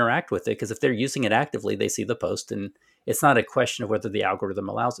 people interact with it because if they're using it actively, they see the post, and it's not a question of whether the algorithm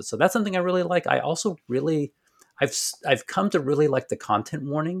allows it. So that's something I really like. I also I've come to really like the content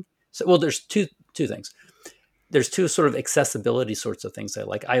warning. So, well, there's two things. There's two sort of accessibility sorts of things I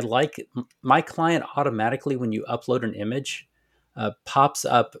like. I like my client automatically, when you upload an image, pops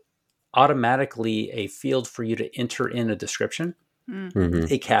up automatically a field for you to enter in a description,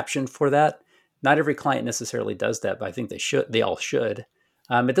 a caption for that. Not every client necessarily does that, but I think they all should.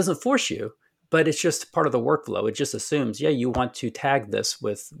 It doesn't force you, but it's just part of the workflow. It just assumes, you want to tag this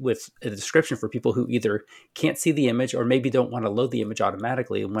with a description for people who either can't see the image or maybe don't want to load the image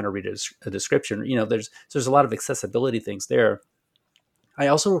automatically and want to read a description. There's a lot of accessibility things there. I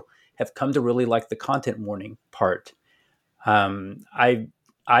also have come to really like the content warning part.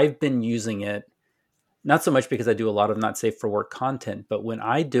 I've been using it, not so much because I do a lot of not safe for work content, but when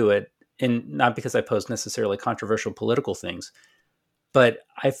I do it, and not because I post necessarily controversial political things, but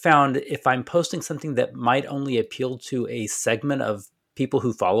I found if I'm posting something that might only appeal to a segment of people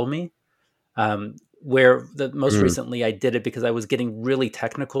who follow me, where most recently I did it because I was getting really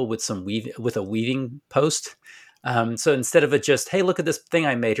technical with a weaving post. So instead of it just, hey, look at this thing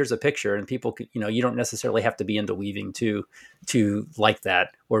I made, here's a picture, and people, you don't necessarily have to be into weaving to like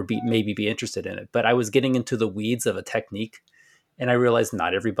that or maybe be interested in it. But I was getting into the weeds of a technique, and I realized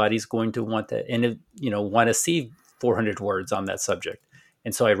not everybody's going to want that and want to see 400 words on that subject.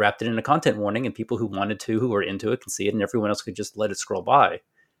 And so I wrapped it in a content warning, and people who were into it can see it, and everyone else could just let it scroll by.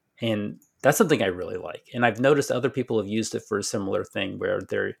 And that's something I really like. And I've noticed other people have used it for a similar thing where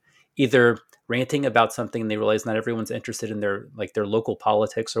they're either ranting about something and they realize not everyone's interested in their local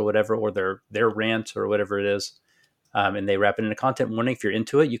politics or whatever, or their rant or whatever it is. And they wrap it in a content warning. If you're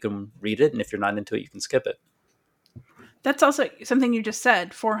into it, you can read it. And if you're not into it, you can skip it. That's also something you just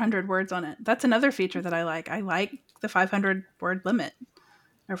said, 400 words on it. That's another feature that I like. I like the 500 word limit.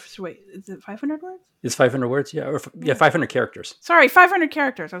 Or wait, is it 500 words? It's 500 words, yeah. 500 characters. Sorry, 500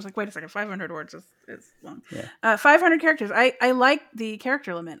 characters. I was like, wait a second, 500 words is long. Yeah. 500 characters. I like the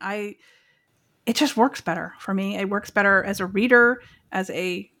character limit. It just works better for me. It works better as a reader, as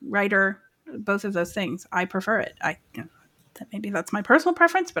a writer, both of those things. I prefer it. Maybe that's my personal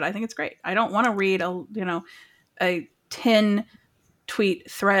preference, but I think it's great. I don't want to read a 10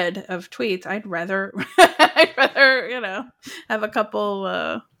 tweet thread of tweets. I'd rather have a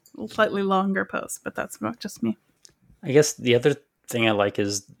couple slightly longer posts, but that's not just me. I guess the other thing I like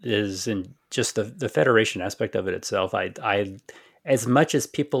is in just the federation aspect of it itself. I as much as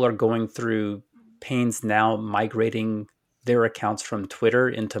people are going through pains now migrating their accounts from Twitter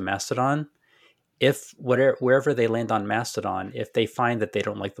into Mastodon, if wherever they land on Mastodon, if they find that they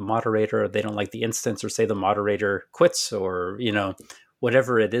don't like the moderator, or they don't like the instance, or say the moderator quits, or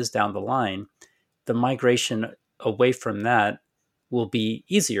whatever it is down the line, the migration away from that will be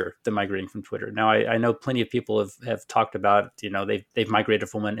easier than migrating from Twitter. Now, I know plenty of people have talked about, they've migrated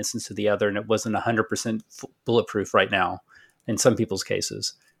from one instance to the other, and it wasn't 100% bulletproof right now in some people's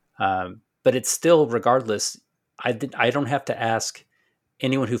cases. But it's still, regardless, I don't have to ask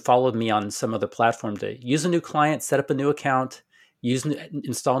anyone who followed me on some other platform to use a new client, set up a new account,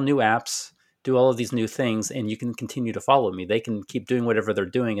 install new apps, do all of these new things, and you can continue to follow me. They can keep doing whatever they're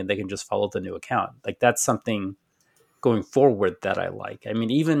doing, and they can just follow the new account. Like, that's something going forward that I like. I mean,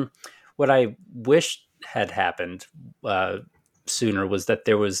 even what I wish had happened sooner was that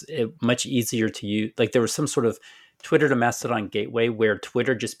there was much easier to use. Like, there was some sort of Twitter to Mastodon gateway where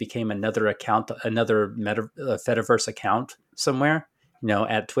Twitter just became another account, another Fediverse account, somewhere,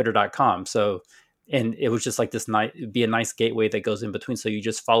 at twitter.com. So, and it was just like this it'd be a nice gateway that goes in between. So you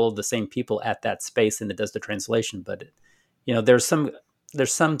just follow the same people at that space and it does the translation. But, there's some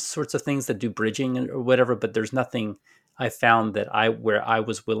sorts of things that do bridging or whatever, but there's nothing I found where I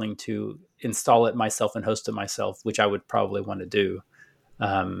was willing to install it myself and host it myself, which I would probably want to do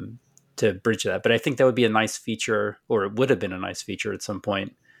to bridge that. But I think that would be a nice feature, or it would have been a nice feature at some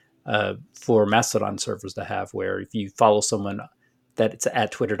point for Mastodon servers to have, where if you follow someone that it's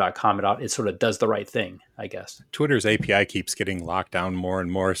at twitter.com, it sort of does the right thing, I guess. Twitter's API keeps getting locked down more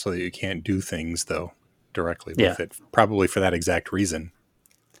and more so that you can't do things, though, directly with it, probably for that exact reason.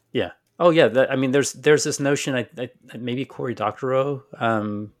 Yeah. Oh, yeah. There's this notion, I maybe Cory Doctorow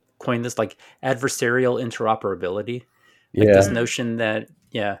coined this, like adversarial interoperability. Like this notion that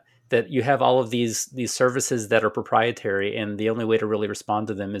you have all of these services that are proprietary, and the only way to really respond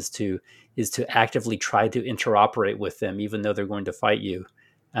to them is to actively try to interoperate with them, even though they're going to fight you,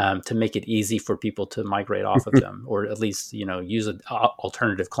 to make it easy for people to migrate off of them, or at least use an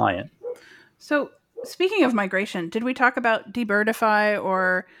alternative client. So speaking of migration, did we talk about Debirdify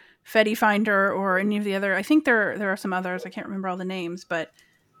or FediFinder or any of the other? I think there are some others. I can't remember all the names, but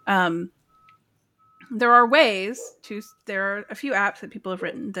there are a few apps that people have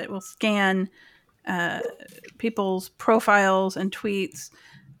written that will scan people's profiles and tweets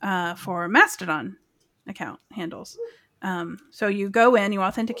for Mastodon account handles. So you go in, you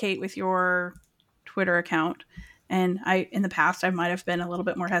authenticate with your Twitter account. And in the past, I might have been a little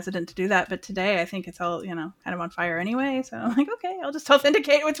bit more hesitant to do that. But today, I think it's all, kind of on fire anyway. So I'm like, okay, I'll just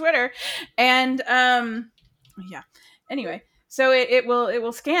authenticate with Twitter. And anyway, so it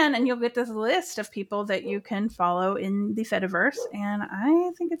will scan and you'll get this list of people that you can follow in the Fediverse. And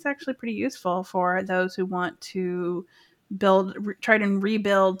I think it's actually pretty useful for those who want to try to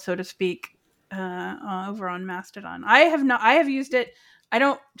rebuild, so to speak, over on Mastodon. I have used it. I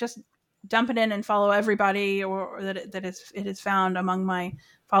don't just dump it in and follow everybody, or that it is found among my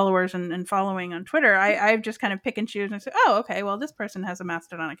followers and following on Twitter. I've just kind of pick and choose and say, oh, okay, well, this person has a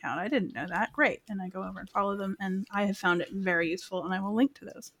Mastodon account. I didn't know that. Great. And I go over and follow them, and I have found it very useful, and I will link to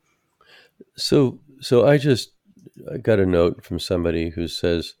those. So I got a note from somebody who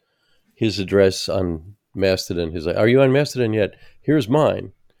says his address on Mastodon. He's like, are you on Mastodon yet? Here's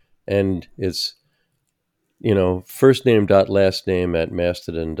mine. And it's, first name dot last name at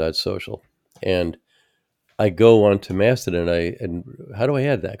mastodon.social. And I go on to Mastodon. And how do I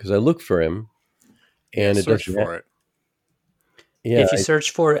add that? Because I look for him and it search for it. Yeah. If you search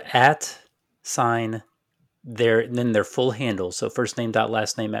for @ then their full handle. So first name dot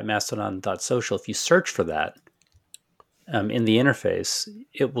last name at mastodon.social. If you search for that in the interface,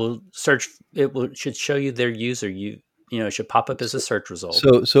 it should show you their user. It should pop up as a search result.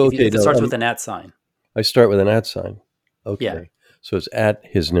 So okay. It starts with an @ I start with an @ Okay. Yeah. So it's at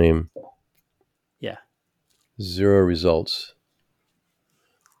his name. Yeah. 0 results.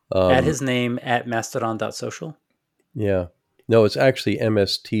 At his name at mastodon.social. Yeah. No, it's actually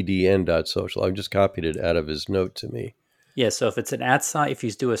mstdn.social. I've just copied it out of his note to me. Yeah. So if it's an @ if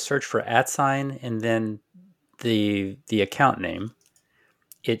you do a search for @ and then the account name,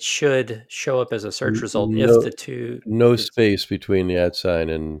 it should show up as a search result if the two... No space between the @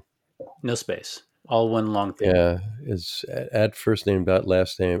 and... No space. All one long thing. Yeah. It's at first name dot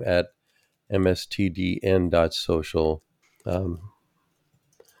last name at mstdn.social.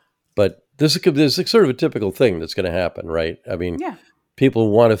 But this is sort of a typical thing that's going to happen, right? I mean,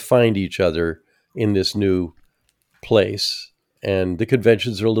 people want to find each other in this new place, and the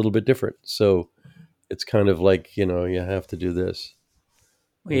conventions are a little bit different. So it's kind of like, you have to do this.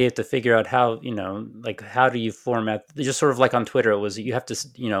 We have to figure out how, how do you format, just sort of like on Twitter, it was, you have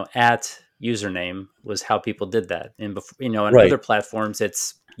to, at username was how people did that. And, on other platforms,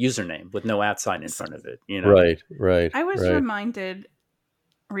 it's username with no @ in front of it, Right. I was reminded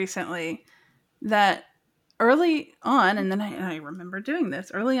recently that early on, and then I remember doing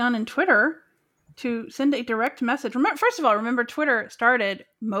this early on in Twitter, to send a direct message. First of all, remember Twitter started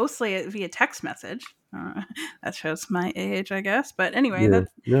mostly via text message. That shows my age, I guess. But anyway,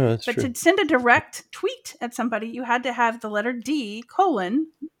 that's true. To send a direct tweet at somebody, you had to have the letter D : which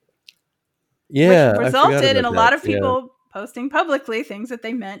resulted in a lot of people posting publicly things that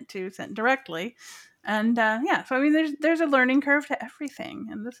they meant to send directly. And so I mean, there's a learning curve to everything,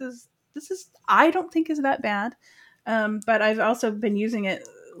 and this is I don't think is that bad. But I've also been using it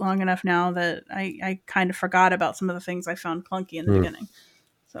long enough now that I kind of forgot about some of the things I found clunky in the beginning.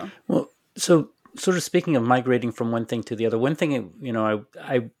 So sort of speaking of migrating from one thing to the other, one thing,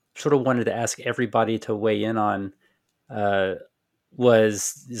 I sort of wanted to ask everybody to weigh in on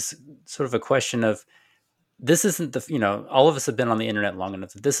was this sort of a question of this isn't all of us have been on the internet long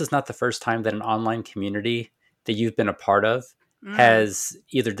enough that this is not the first time that an online community that you've been a part of has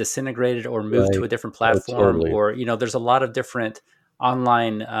either disintegrated or moved to a different platform. Totally. Or, there's a lot of different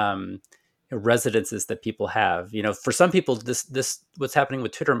online residences that people have. For some people, this what's happening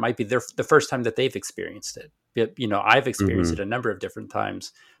with Twitter might be the first time that they've experienced it. I've experienced it a number of different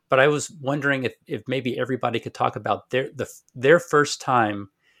times. But I was wondering if maybe everybody could talk about their first time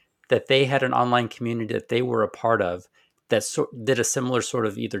that they had an online community that they were a part of that did a similar sort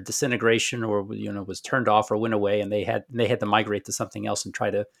of either disintegration or was turned off or went away, and they had to migrate to something else and try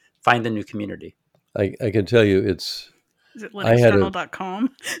to find a new community. I can tell you, is it linuxjournal.com?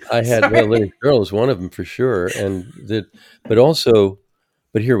 I had Linux Journal is one of them for sure,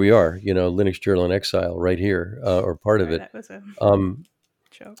 but here we are, Linux Journal in Exile right here, or part of it. That was a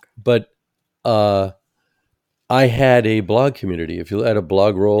joke. But I had a blog community. If you had a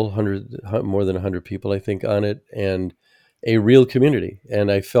blog roll, more than 100 people, I think, on it, and a real community.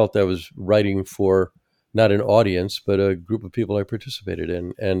 And I felt I was writing for not an audience, but a group of people I participated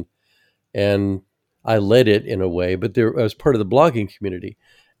in. And I led it in a way, but I was part of the blogging community.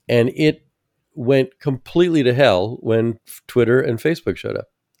 And it went completely to hell when Twitter and Facebook showed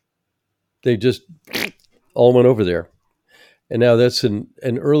up. They just all went over there. And now that's an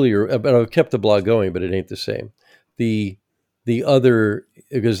earlier, but I've kept the blog going, but it ain't the same. The other,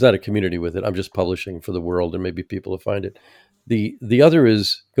 there's not a community with it. I'm just publishing for the world, and maybe people will find it. The other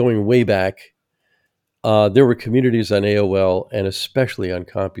is going way back. There were communities on AOL and especially on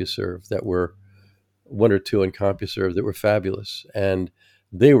CompuServe that were one or two on CompuServe that were fabulous, and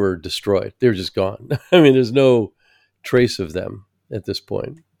they were destroyed. They were just gone. I mean, there's no trace of them at this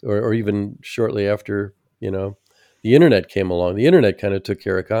point, or even shortly after, the internet came along. The internet kind of took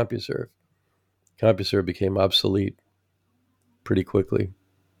care of CompuServe. CompuServe became obsolete pretty quickly.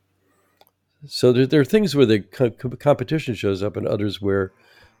 So there are things where the competition shows up and others where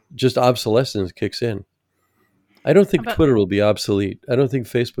just obsolescence kicks in. I don't think Twitter will be obsolete. I don't think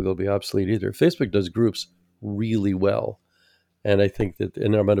Facebook will be obsolete either. Facebook does groups really well. And I think that,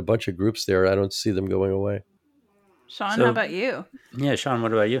 and I'm at a bunch of groups there, I don't see them going away. Sean, how about you? Yeah, Sean,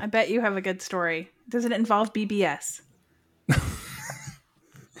 what about you? I bet you have a good story. Does it involve BBS?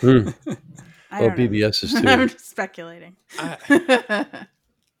 BBS is too. I'm just speculating. I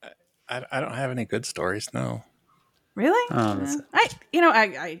don't have any good stories, no. Really?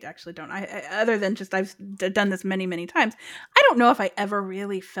 I actually don't. I other than just I've done this many, many times. I don't know if I ever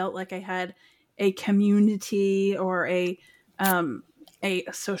really felt like I had a community or a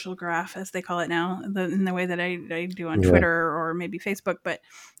social graph, as they call it now, in the way that I do on Twitter or maybe Facebook. But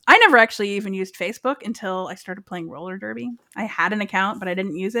I never actually even used Facebook until I started playing roller derby. I had an account, but I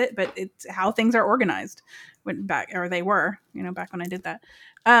didn't use it. But it's how things are organized back when I did that.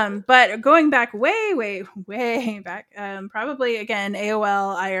 But going back way, way, way back, probably again,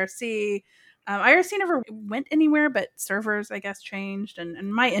 AOL, IRC. IRC never went anywhere, but servers, I guess, changed.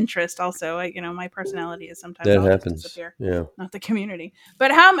 And my interest also, my personality is sometimes that happens. Disappear. Yeah. Not the community.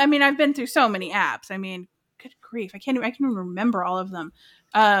 But I've been through so many apps. I mean, good grief. I can't even remember all of them.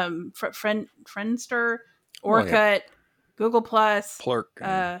 Friendster, Orkut, Google Plus, Plurk.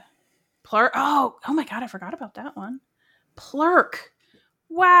 Plurk. Oh my God, I forgot about that one. Plurk.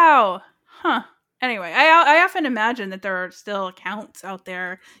 Wow. Huh. Anyway, I often imagine that there are still accounts out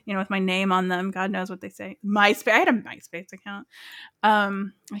there, with my name on them. God knows what they say. MySpace. I had a MySpace account.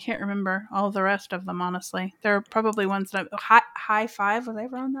 I can't remember all the rest of them, honestly. There are probably ones that High Five. Was I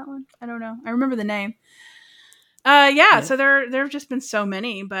ever on that one? I don't know. I remember the name. So there have just been so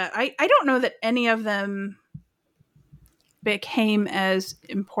many, but I don't know that any of them became as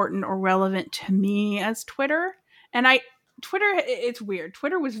important or relevant to me as Twitter. And Twitter, it's weird.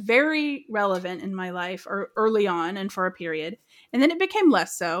 Twitter was very relevant in my life early on and for a period. And then it became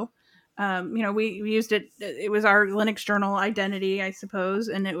less so. We used it. It was our Linux Journal identity, I suppose.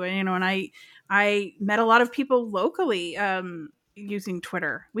 And and I met a lot of people locally using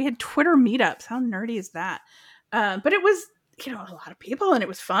Twitter. We had Twitter meetups. How nerdy is that? But it was, a lot of people, and it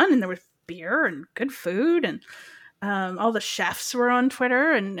was fun, and there was beer and good food, and all the chefs were on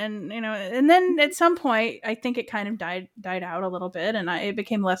Twitter, and then at some point, I think it kind of died out a little bit, and it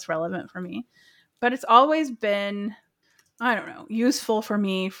became less relevant for me. But it's always been, I don't know, useful for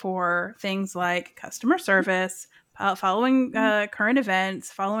me for things like customer service, following current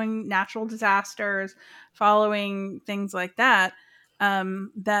events, following natural disasters, following things like that.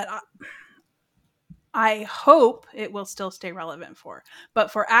 I hope it will still stay relevant for.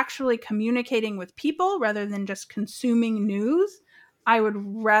 But for actually communicating with people rather than just consuming news, I would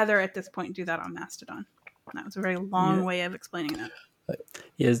rather at this point do that on Mastodon. That was a very long way of explaining that.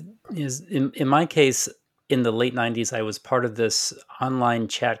 Yes, in my case, in the late 90s, I was part of this online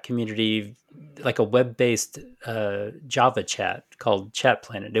chat community, like a web-based Java chat called Chat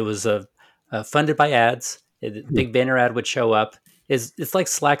Planet. It was funded by ads. A big banner ad would show up. It's like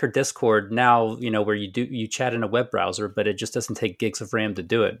Slack or Discord now, where you chat in a web browser, but it just doesn't take gigs of RAM to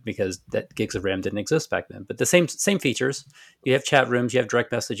do it because that gigs of RAM didn't exist back then. But the same features. You have chat rooms, you have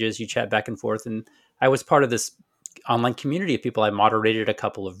direct messages, you chat back and forth. And I was part of this online community of people. I moderated a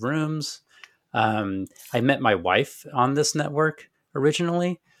couple of rooms. I met my wife on this network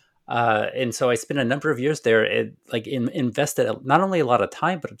originally. And so I spent a number of years there, invested not only a lot of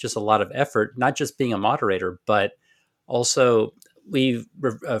time, but just a lot of effort, not just being a moderator, but also a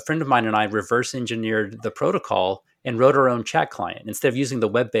friend of mine and I reverse engineered the protocol and wrote our own chat client. Instead of using the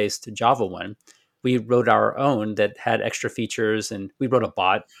web-based Java one, we wrote our own that had extra features, and we wrote a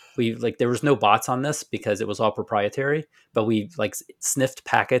bot. There was no bots on this because it was all proprietary, but we sniffed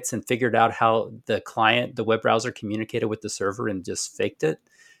packets and figured out how the web browser communicated with the server and just faked it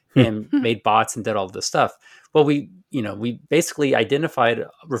and made bots and did all of this stuff. Well, we basically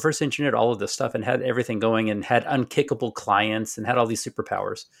reverse engineered all of this stuff and had everything going and had unkickable clients and had all these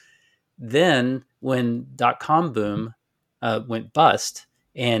superpowers. Then when .com boom went bust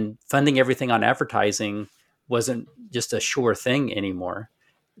and funding everything on advertising wasn't just a sure thing anymore,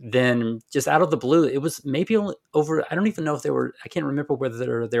 then just out of the blue, it was maybe over, I don't even know if I can't remember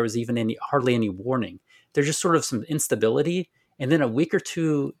whether there was even hardly any warning. There's just sort of some instability. And then a week or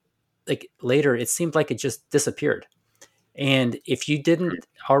two later, it seemed like it just disappeared. And if you didn't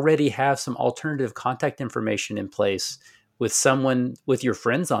already have some alternative contact information in place with your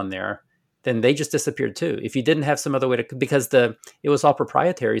friends on there, then they just disappeared too. If you didn't have some other way because it was all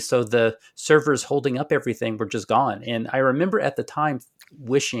proprietary, so the servers holding up everything were just gone. And I remember at the time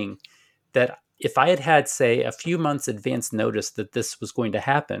wishing that if I had, say, a few months advance notice that this was going to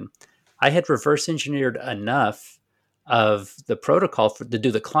happen, I had reverse engineered enough of the protocol to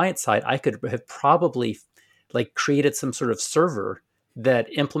do the client side. I could have probably created some sort of server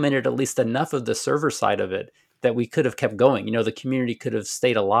that implemented at least enough of the server side of it that we could have kept going. The community could have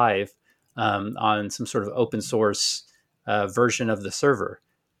stayed alive on some sort of open source version of the server.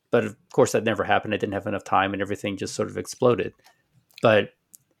 But of course that never happened. I didn't have enough time and everything just sort of exploded. But,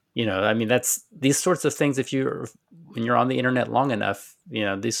 that's these sorts of things. When you're on the internet long enough,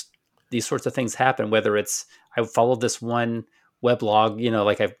 these sorts of things happen, whether it's, I followed this one weblog,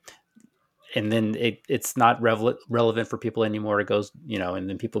 and then it's not relevant for people anymore. It goes, and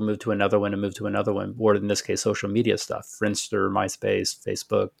then people move to another one and move to another one, or in this case, social media stuff, Friendster, MySpace,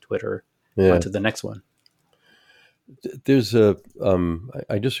 Facebook, Twitter, on to the next one. There's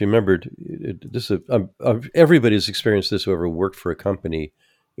I just remembered everybody's experienced this who ever worked for a company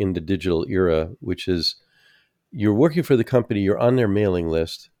in the digital era, which is you're working for the company, you're on their mailing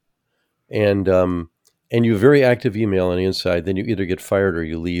list, and you have very active email on the inside, then you either get fired or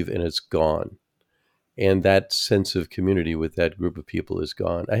you leave and it's gone. And that sense of community with that group of people is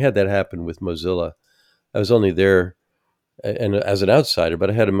gone. I had that happen with Mozilla. I was only there and as an outsider, but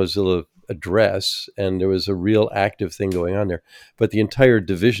I had a Mozilla address and there was a real active thing going on there. But the entire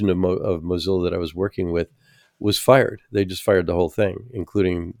division of Mozilla that I was working with was fired. They just fired the whole thing,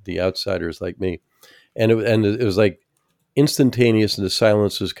 including the outsiders like me. And it was like instantaneous, and the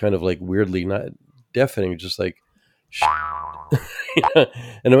silence was kind of weirdly not deafening, just and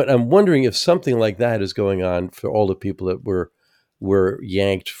I'm wondering if something like that is going on for all the people that were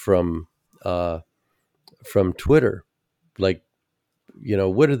yanked from Twitter.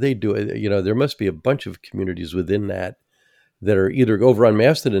 What do they do? There must be a bunch of communities within that are either over on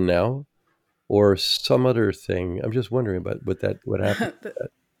Mastodon now or some other thing. I'm just wondering about what happened.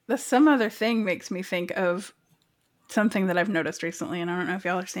 The some other thing makes me think of something that I've noticed recently, and I don't know if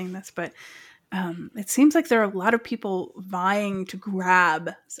y'all are seeing this, but it seems like there are a lot of people vying to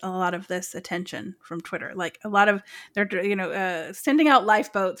grab a lot of this attention from Twitter. They're sending out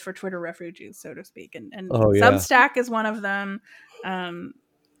lifeboats for Twitter refugees, so to speak. And Substack is one of them.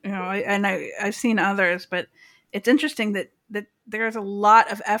 I've seen others, but it's interesting that there's a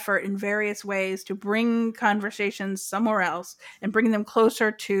lot of effort in various ways to bring conversations somewhere else and bring them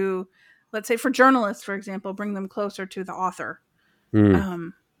closer to, let's say for journalists, for example, bring them closer to the author.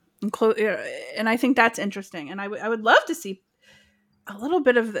 And I think that's interesting. And I would love to see a little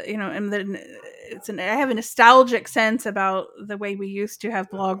bit of the, and then I have a nostalgic sense about the way we used to have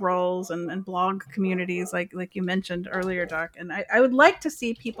blog rolls and blog communities, like you mentioned earlier, Doc. And I would like to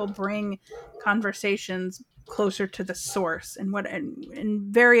see people bring conversations closer to the source, and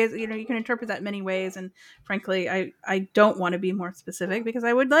various, you can interpret that many ways. And frankly, I don't want to be more specific, because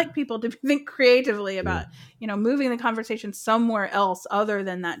I would like people to think creatively about, moving the conversation somewhere else other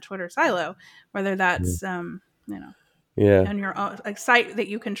than that Twitter silo, whether that's, and your a site that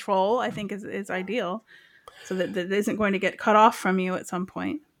you control, I think is ideal, so that isn't going to get cut off from you at some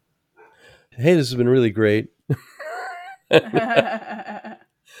point. Hey, this has been really great.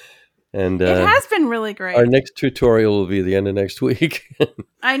 And it has been really great. Our next tutorial will be the end of next week.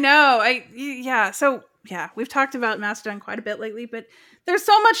 I know. So we've talked about Mastodon quite a bit lately, but there's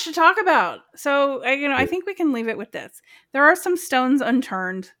so much to talk about. So I think we can leave it with this. There are some stones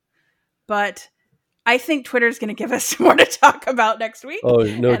unturned, but I think Twitter's going to give us more to talk about next week. Oh,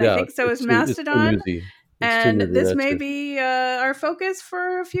 no doubt. I think so is Mastodon. And this may be our focus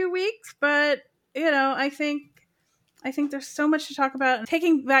for a few weeks, but I think there's so much to talk about. And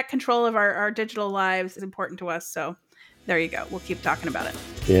taking back control of our digital lives is important to us. So there you go. We'll keep talking about it.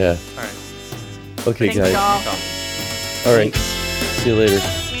 Yeah. All right. Okay, thanks, guys. Y'all. All right. See you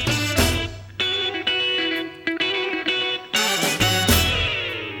later.